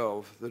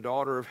 12, the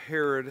daughter of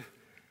Herod.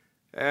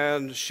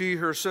 And she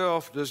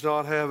herself does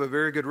not have a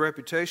very good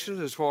reputation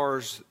as far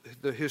as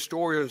the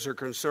historians are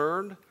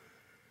concerned,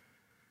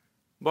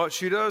 but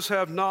she does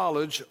have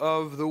knowledge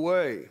of the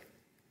way,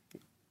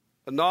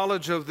 a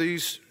knowledge of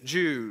these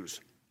Jews.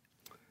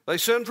 They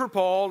sent for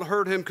Paul and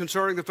heard him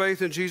concerning the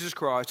faith in Jesus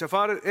Christ. I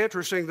find it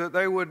interesting that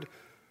they would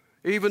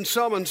even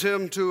summons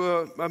him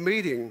to a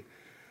meeting.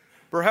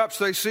 Perhaps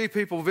they see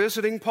people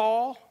visiting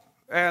Paul,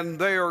 and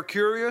they are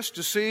curious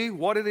to see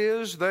what it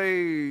is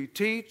they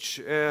teach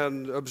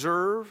and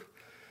observe.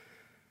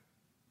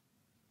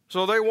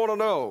 So they want to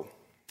know.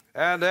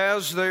 And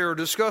as they are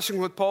discussing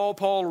with Paul,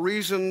 Paul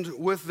reasoned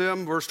with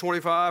them, verse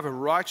 25, of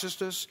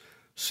righteousness,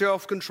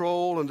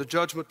 self-control, and the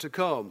judgment to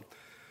come.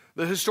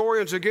 The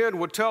historians again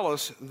would tell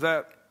us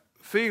that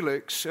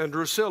Felix and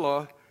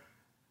Drusilla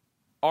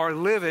are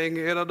living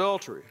in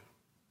adultery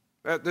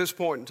at this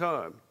point in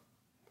time.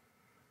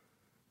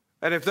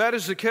 And if that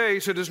is the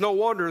case, it is no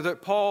wonder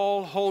that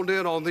Paul honed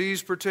in on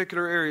these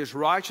particular areas: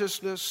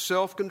 righteousness,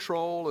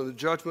 self-control, and the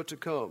judgment to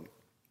come.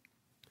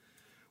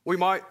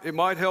 It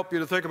might help you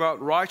to think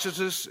about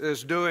righteousness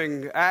as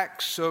doing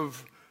acts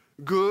of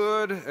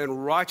good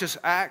and righteous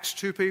acts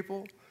to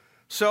people.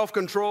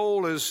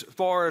 Self-control as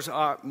far as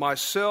I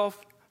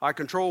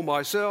control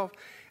myself.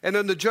 And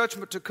then the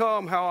judgment to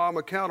come, how I'm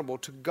accountable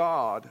to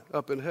God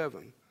up in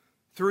heaven.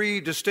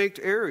 3 distinct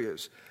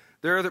areas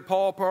there that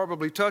Paul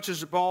probably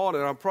touches upon,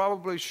 and I'm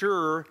perhaps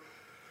sure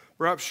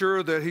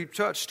that he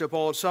touched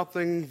upon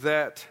something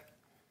that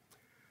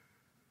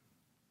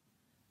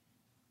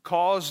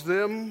caused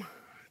them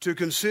to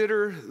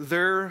consider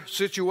their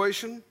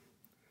situation.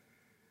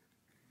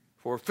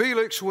 For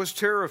Felix was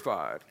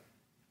terrified.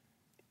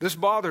 This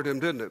bothered him,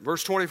 didn't it?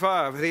 Verse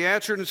 25, and he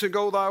answered and said,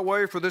 go thy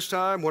way, for this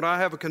time, when I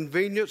have a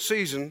convenient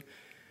season,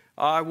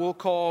 I will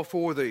call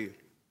for thee.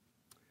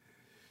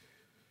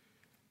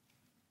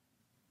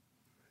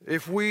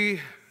 If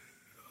we,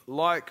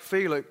 like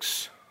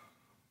Felix,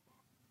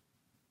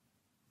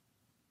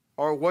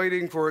 are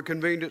waiting for a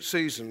convenient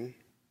season,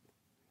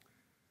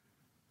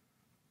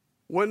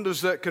 when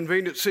does that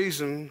convenient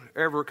season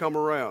ever come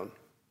around?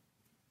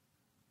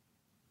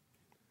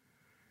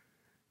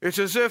 It's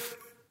as if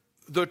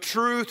the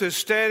truth is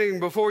standing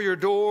before your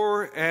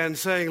door and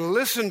saying,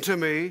 listen to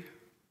me,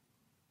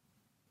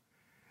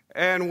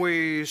 and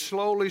we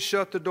slowly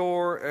shut the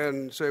door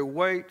and say,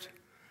 wait,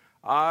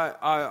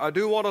 I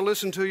do want to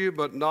listen to you,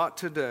 but not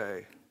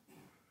today.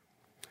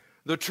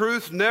 The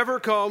truth never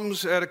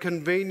comes at a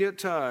convenient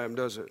time,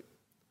 does it?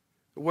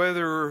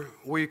 Whether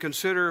we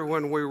consider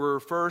when we were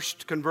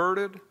first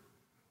converted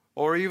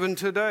or even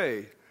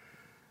today,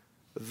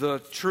 the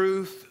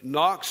truth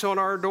knocks on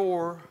our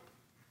door,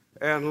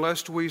 and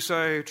lest we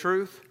say,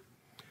 truth,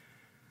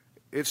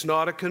 it's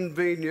not a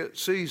convenient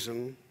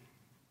season,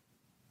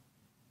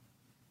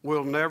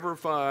 we'll never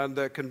find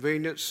that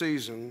convenient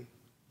season.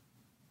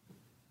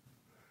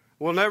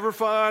 We'll never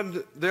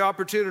find the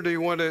opportunity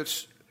when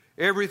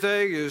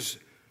everything is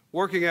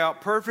working out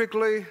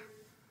perfectly.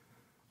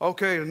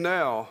 Okay,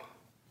 now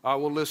I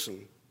will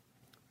listen.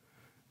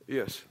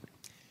 Yes.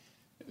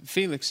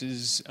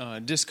 Felix's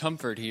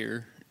discomfort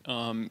here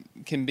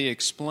can be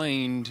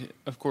explained,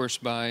 of course,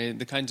 by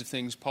the kinds of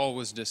things Paul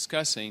was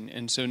discussing.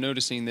 And so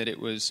noticing that it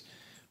was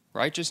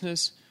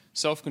righteousness,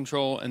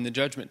 self-control, and the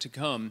judgment to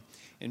come.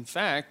 In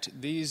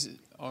fact, these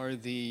are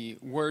the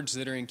words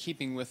that are in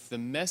keeping with the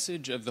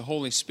message of the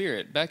Holy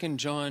Spirit. Back in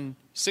John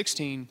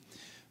 16,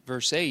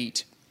 verse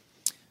 8,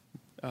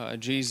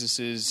 Jesus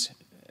is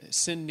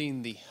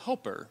sending the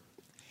Helper.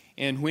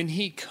 And when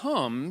he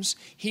comes,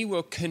 he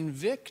will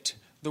convict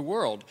the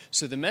world.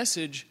 So the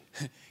message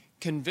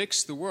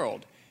convicts the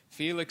world.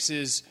 Felix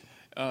is,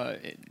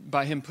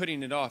 by him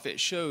putting it off, it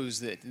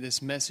shows that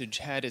this message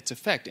had its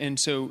effect. And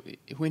so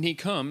when he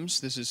comes,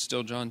 this is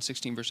still John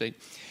 16, verse 8,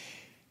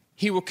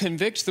 he will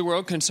convict the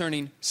world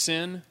concerning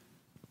sin,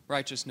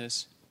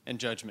 righteousness, and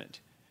judgment.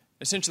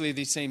 Essentially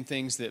these same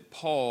things that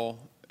Paul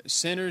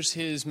centers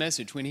his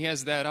message when he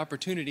has that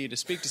opportunity to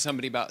speak to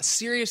somebody about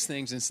serious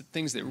things and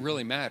things that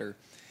really matter.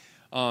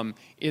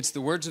 It's the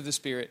words of the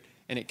Spirit,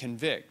 and it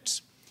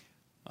convicts.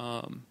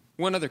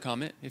 One other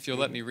comment, if you'll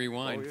let me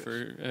rewind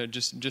for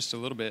just a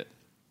little bit.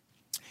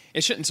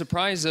 it shouldn't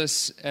surprise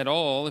us at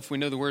all, if we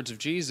know the words of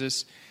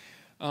Jesus,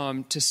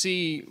 to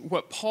see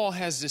what Paul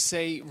has to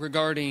say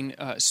regarding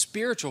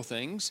spiritual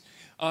things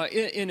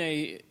in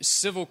a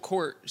civil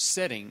court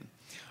setting.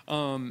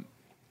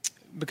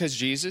 Because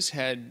Jesus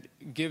had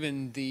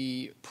given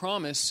the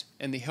promise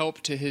and the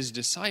help to his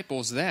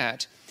disciples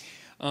that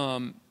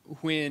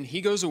when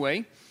he goes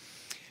away,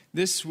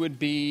 this would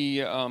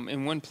be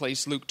in one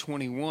place, Luke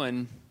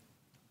 21,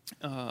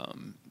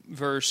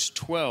 verse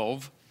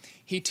 12,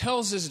 he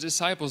tells his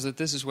disciples that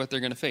this is what they're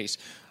going to face.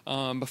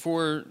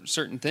 Before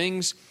certain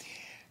things,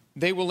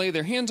 they will lay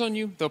their hands on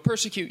you, they'll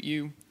persecute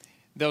you,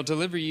 they'll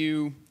delivering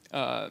you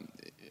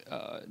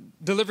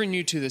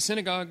to the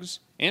synagogues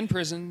and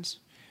prisons,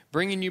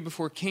 bringing you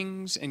before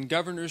kings and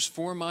governors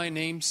for my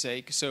name's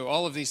sake. So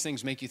all of these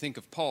things make you think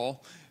of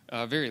Paul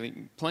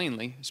very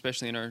plainly,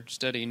 especially in our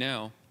study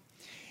now.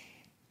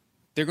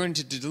 They're going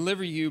to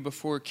deliver you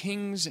before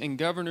kings and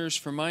governors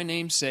for my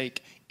name's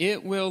sake.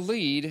 It will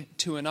lead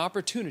to an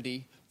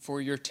opportunity for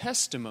your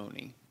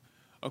testimony.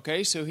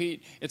 Okay, so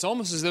it's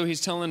almost as though he's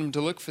telling them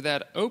to look for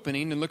that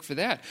opening and look for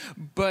that.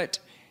 But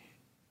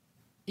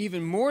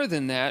even more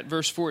than that,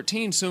 verse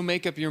 14, so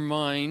make up your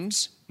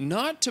minds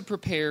not to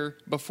prepare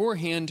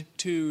beforehand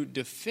to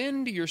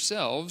defend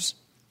yourselves,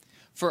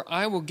 for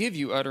I will give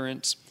you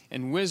utterance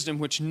and wisdom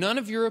which none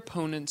of your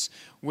opponents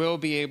will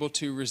be able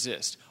to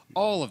resist.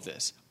 All of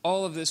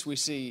this we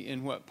see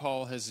in what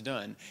Paul has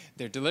done.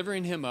 They're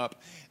delivering him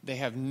up. They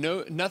have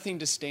nothing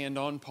to stand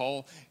on.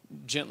 Paul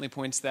gently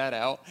points that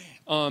out.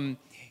 On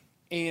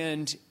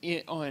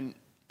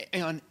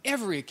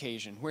every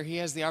occasion where he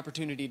has the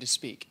opportunity to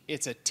speak,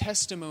 it's a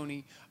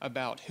testimony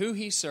about who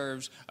he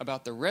serves,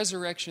 about the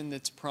resurrection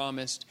that's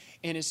promised,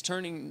 and it's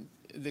turning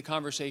the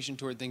conversation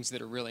toward things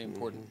that are really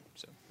important.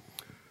 So,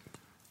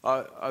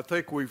 I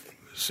think we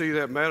see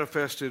that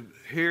manifested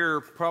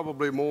here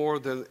probably more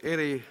than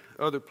any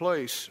other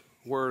place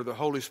where the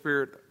Holy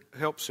Spirit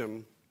helps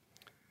him.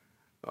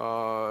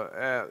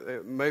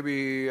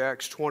 Maybe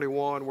Acts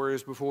 21, where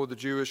he's before the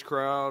Jewish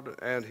crowd,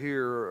 and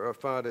here I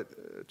find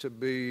it to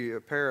be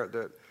apparent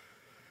that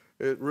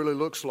it really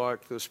looks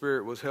like the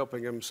Spirit was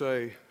helping him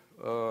say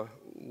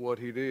what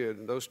he did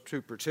in those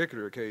two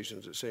particular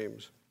occasions, it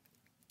seems.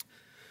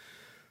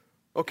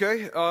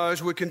 Okay,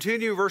 as we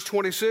continue, verse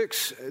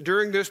 26,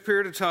 during this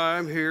period of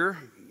time here,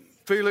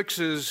 Felix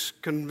is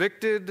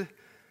convicted,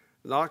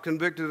 not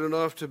convicted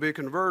enough to be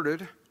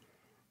converted.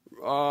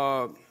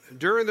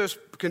 During this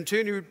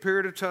continued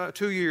period of time,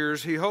 2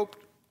 years, he hoped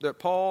that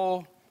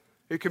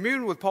he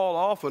communed with Paul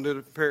often, it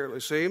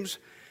apparently seems,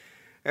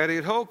 and he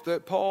had hoped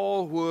that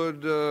Paul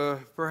would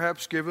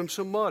perhaps give him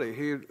some money.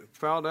 He had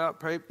found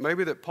out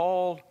maybe that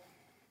Paul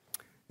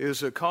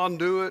is a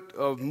conduit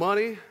of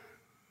money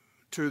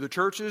to the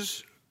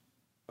church's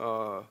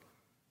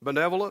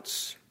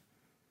benevolence.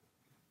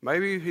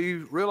 Maybe he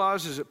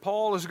realizes that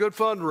Paul is a good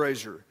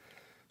fundraiser.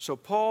 So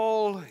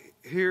Paul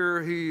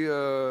here, he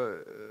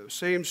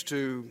seems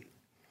to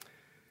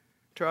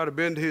try to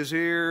bend his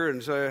ear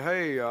and say,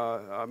 hey,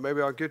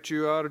 maybe I'll get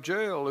you out of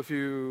jail if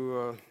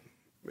you,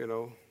 a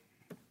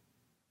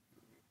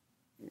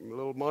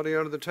little money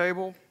under the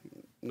table.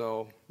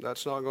 No,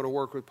 that's not going to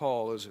work with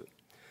Paul, is it?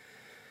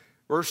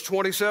 Verse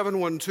 27,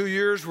 when 2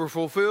 years were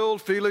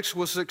fulfilled, Felix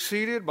was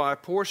succeeded by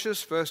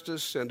Porcius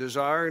Festus, and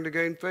desiring to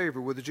gain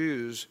favor with the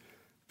Jews,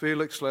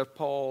 Felix left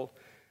Paul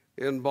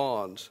in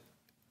bonds.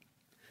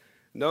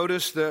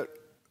 Notice that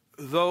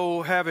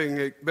though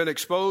having been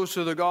exposed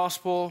to the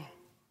gospel,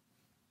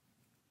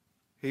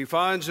 he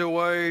finds a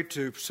way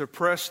to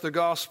suppress the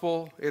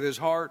gospel in his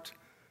heart,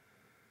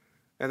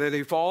 and then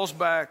he falls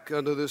back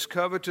under this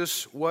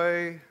covetous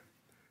way.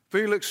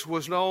 Felix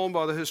was known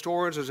by the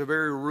historians as a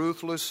very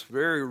ruthless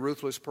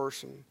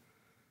person,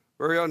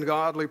 very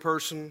ungodly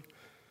person.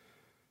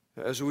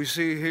 As we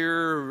see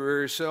here,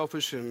 very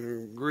selfish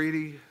and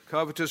greedy,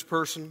 covetous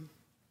person.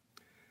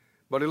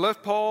 But he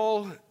left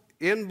Paul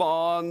in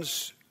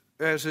bonds,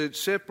 as it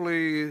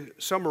simply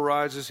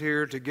summarizes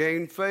here, to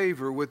gain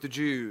favor with the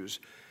Jews.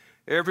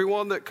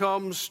 Everyone that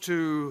comes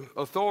to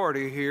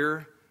authority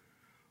here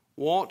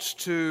wants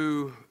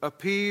to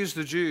appease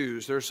the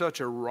Jews. They're such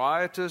a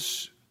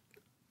riotous,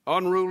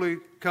 unruly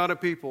kind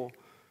of people.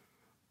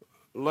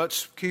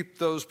 Let's keep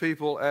those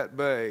people at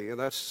bay. And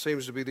that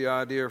seems to be the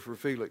idea for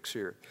Felix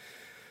here.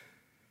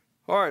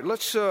 All right,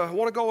 I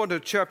want to go into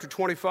chapter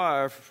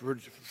 25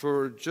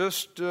 for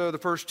just the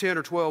first 10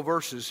 or 12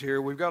 verses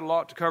here. We've got a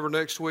lot to cover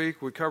next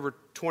week. We covered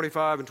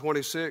 25 and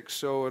 26,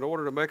 so in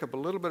order to make up a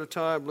little bit of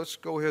time, let's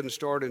go ahead and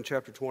start in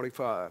chapter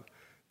 25.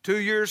 2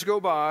 years go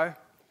by.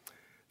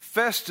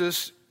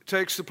 Festus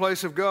takes the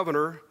place of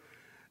governor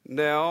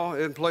now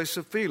in place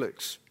of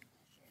Felix.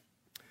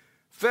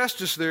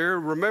 Festus there,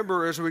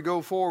 remember as we go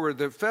forward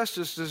that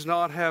Festus does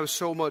not have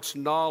so much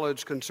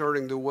knowledge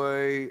concerning the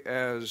way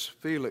as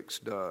Felix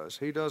does.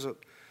 He doesn't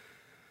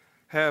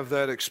have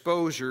that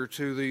exposure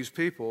to these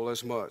people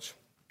as much.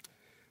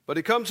 But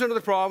he comes into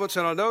the province,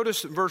 and I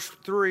noticed in verse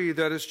 3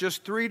 that it's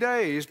just 3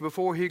 days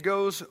before he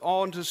goes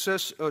on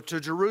to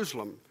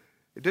Jerusalem.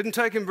 It didn't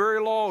take him very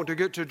long to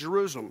get to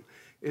Jerusalem.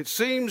 It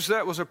seems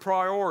that was a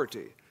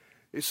priority.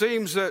 It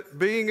seems that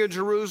being in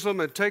Jerusalem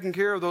and taking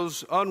care of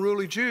those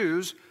unruly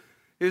Jews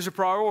is a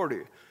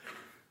priority.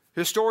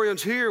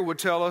 Historians here would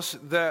tell us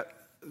that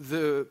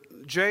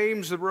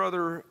James, the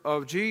brother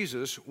of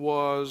Jesus,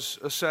 was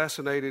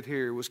assassinated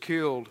here, was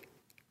killed,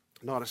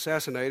 not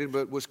assassinated,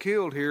 but was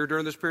killed here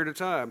during this period of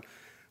time.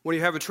 When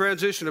you have a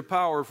transition of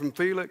power from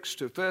Felix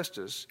to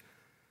Festus,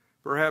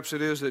 perhaps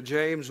it is that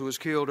James was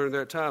killed during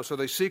that time. So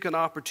they seek an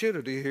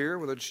opportunity here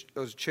with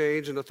a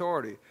change in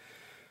authority.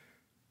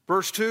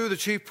 Verse 2, the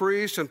chief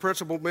priests and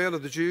principal men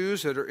of the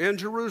Jews that are in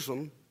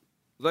Jerusalem,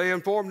 they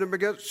informed him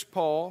against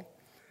Paul.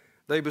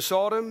 They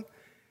besought him.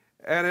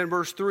 And in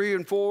verse 3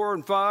 and 4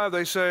 and 5,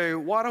 they say,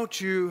 why don't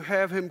you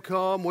have him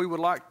come? We would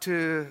like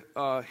to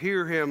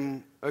hear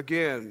him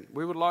again.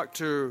 We would like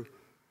to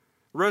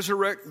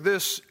resurrect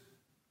this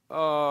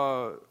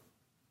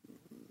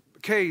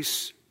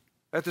case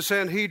at the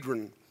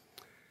Sanhedrin.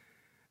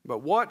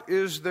 But what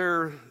is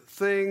their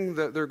thing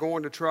that they're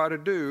going to try to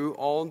do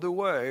on the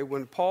way?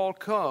 When Paul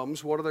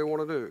comes, what do they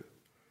want to do?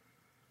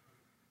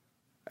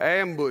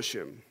 Ambush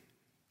him.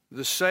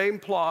 The same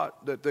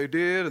plot that they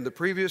did in the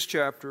previous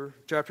chapter,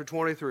 chapter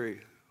 23.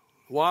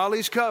 While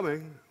he's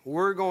coming,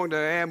 we're going to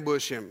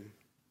ambush him.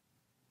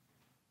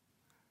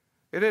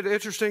 Isn't it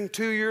interesting?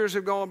 2 years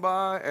have gone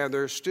by, and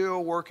they're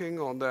still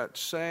working on that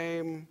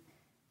same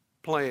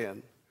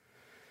plan.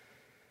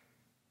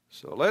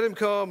 So let him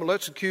come, and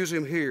let's accuse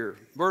him here.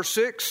 Verse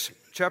 6,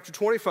 chapter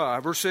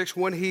 25, verse 6,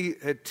 when he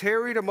had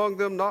tarried among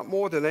them not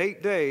more than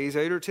 8 days,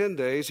 8 or 10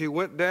 days, he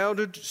went down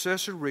to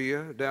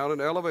Caesarea, down in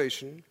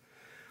elevation.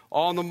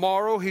 On the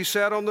morrow, he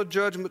sat on the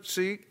judgment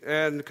seat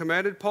and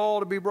commanded Paul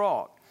to be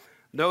brought.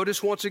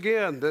 Notice once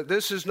again that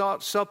this is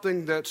not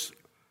something that's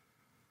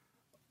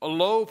a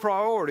low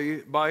priority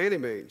by any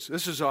means.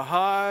 This is a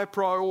high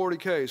priority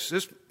case.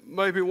 This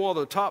may be one of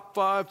the top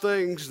 5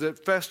 things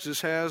that Festus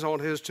has on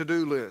his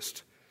to-do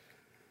list.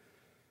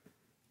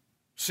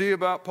 See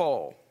about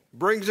Paul.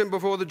 Brings him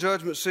before the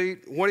judgment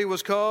seat. When he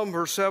was come,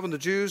 verse 7, the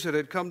Jews that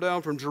had come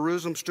down from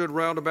Jerusalem stood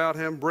round about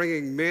him,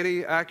 bringing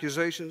many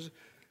accusations,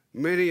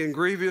 many and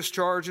grievous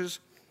charges,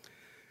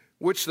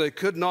 which they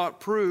could not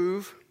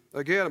prove.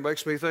 Again, it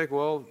makes me think,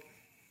 well,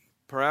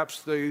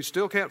 perhaps they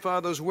still can't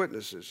find those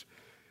witnesses.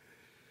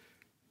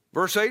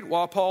 Verse 8,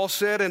 while Paul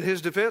said in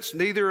his defense,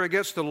 neither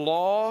against the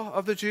law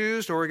of the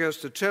Jews, nor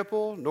against the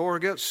temple, nor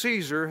against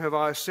Caesar have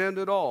I sinned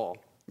at all.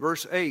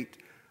 Verse 8,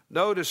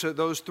 notice that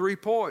those 3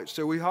 points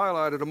that we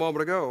highlighted a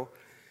moment ago,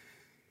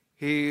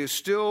 he is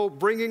still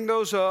bringing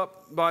those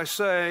up by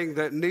saying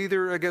that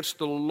neither against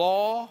the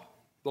law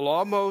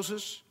of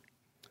Moses,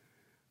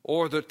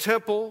 or the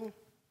temple,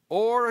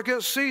 or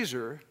against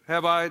Caesar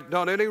have I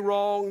done any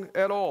wrong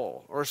at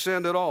all, or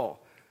sinned at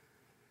all.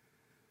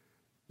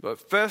 But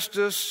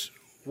Festus,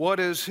 what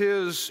is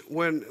his,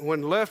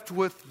 when left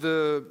with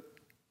the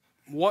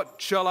what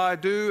shall I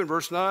do, in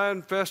verse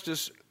 9,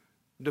 Festus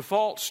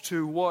defaults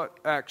to what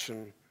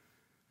action?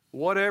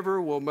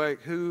 Whatever will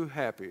make who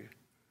happy?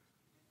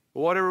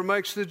 Whatever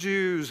makes the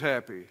Jews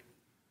happy.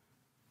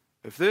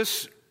 If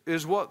this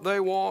is what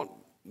they want,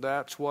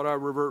 that's what I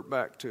revert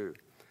back to.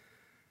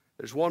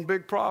 There's one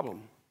big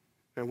problem,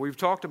 and we've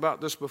talked about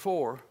this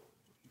before.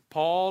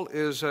 Paul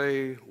is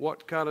a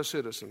what kind of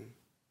citizen?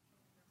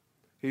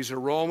 He's a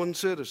Roman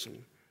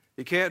citizen.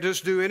 You can't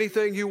just do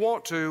anything you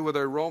want to with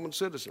a Roman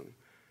citizen.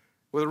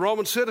 With a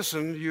Roman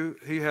citizen,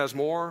 he has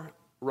more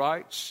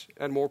rights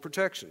and more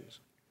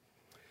protections.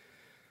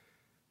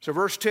 So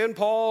verse 10,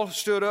 Paul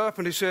stood up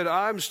and he said,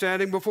 I'm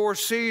standing before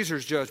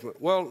Caesar's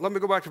judgment. Well, let me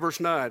go back to verse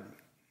 9.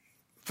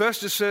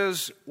 Festus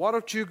says, why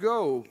don't you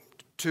go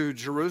to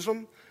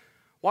Jerusalem?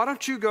 Why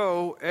don't you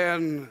go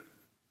and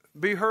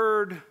be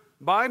heard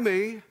by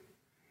me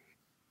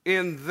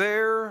in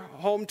their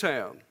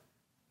hometown?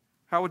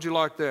 How would you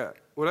like that?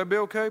 Would that be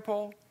okay,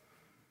 Paul?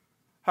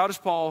 How does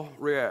Paul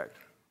react?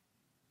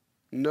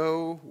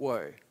 No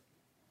way.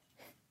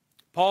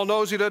 Paul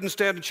knows he doesn't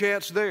stand a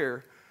chance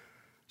there.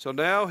 So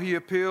now he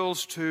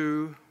appeals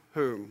to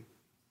whom?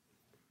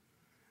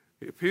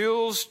 He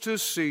appeals to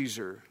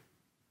Caesar.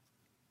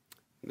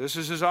 This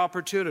is his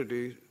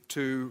opportunity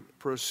to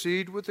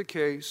proceed with the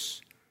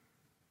case.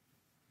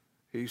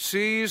 He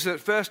sees that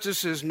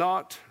Festus is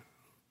not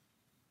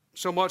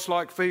so much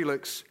like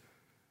Felix.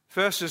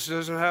 Festus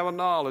doesn't have a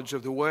knowledge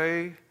of the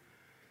way.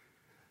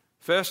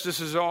 Festus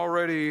has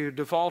already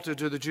defaulted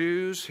to the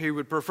Jews. He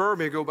would prefer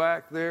me go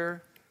back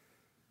there.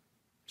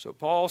 So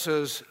Paul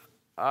says,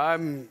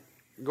 I'm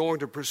going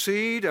to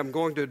proceed. I'm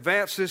going to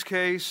advance this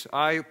case.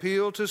 I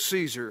appeal to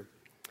Caesar.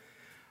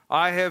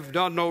 I have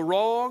done no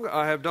wrong.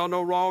 I have done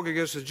no wrong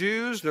against the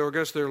Jews, nor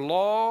against their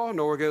law,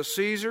 nor against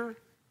Caesar.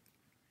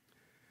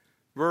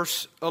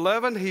 Verse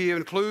 11, he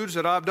includes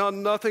that I've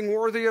done nothing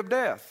worthy of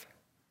death.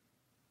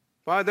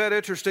 Find that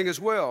interesting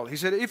as well. He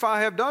said, if I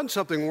have done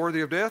something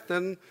worthy of death,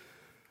 then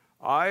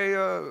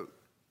I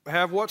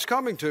have what's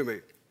coming to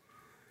me.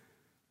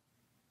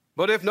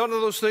 But if none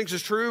of those things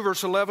is true,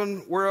 verse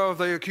 11, whereof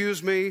they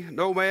accuse me,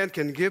 no man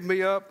can give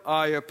me up.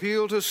 I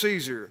appeal to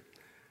Caesar.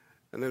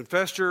 And then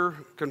Festus,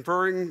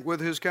 conferring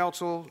with his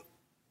council,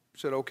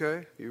 said,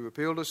 okay, you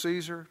appeal to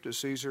Caesar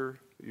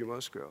you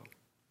must go.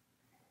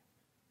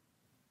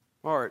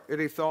 All right,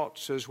 any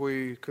thoughts as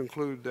we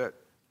conclude that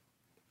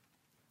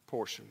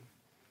portion?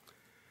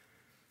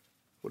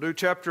 We'll do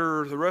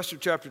the rest of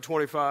chapter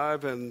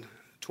 25 and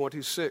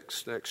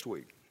 26 next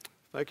week.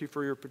 Thank you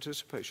for your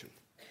participation.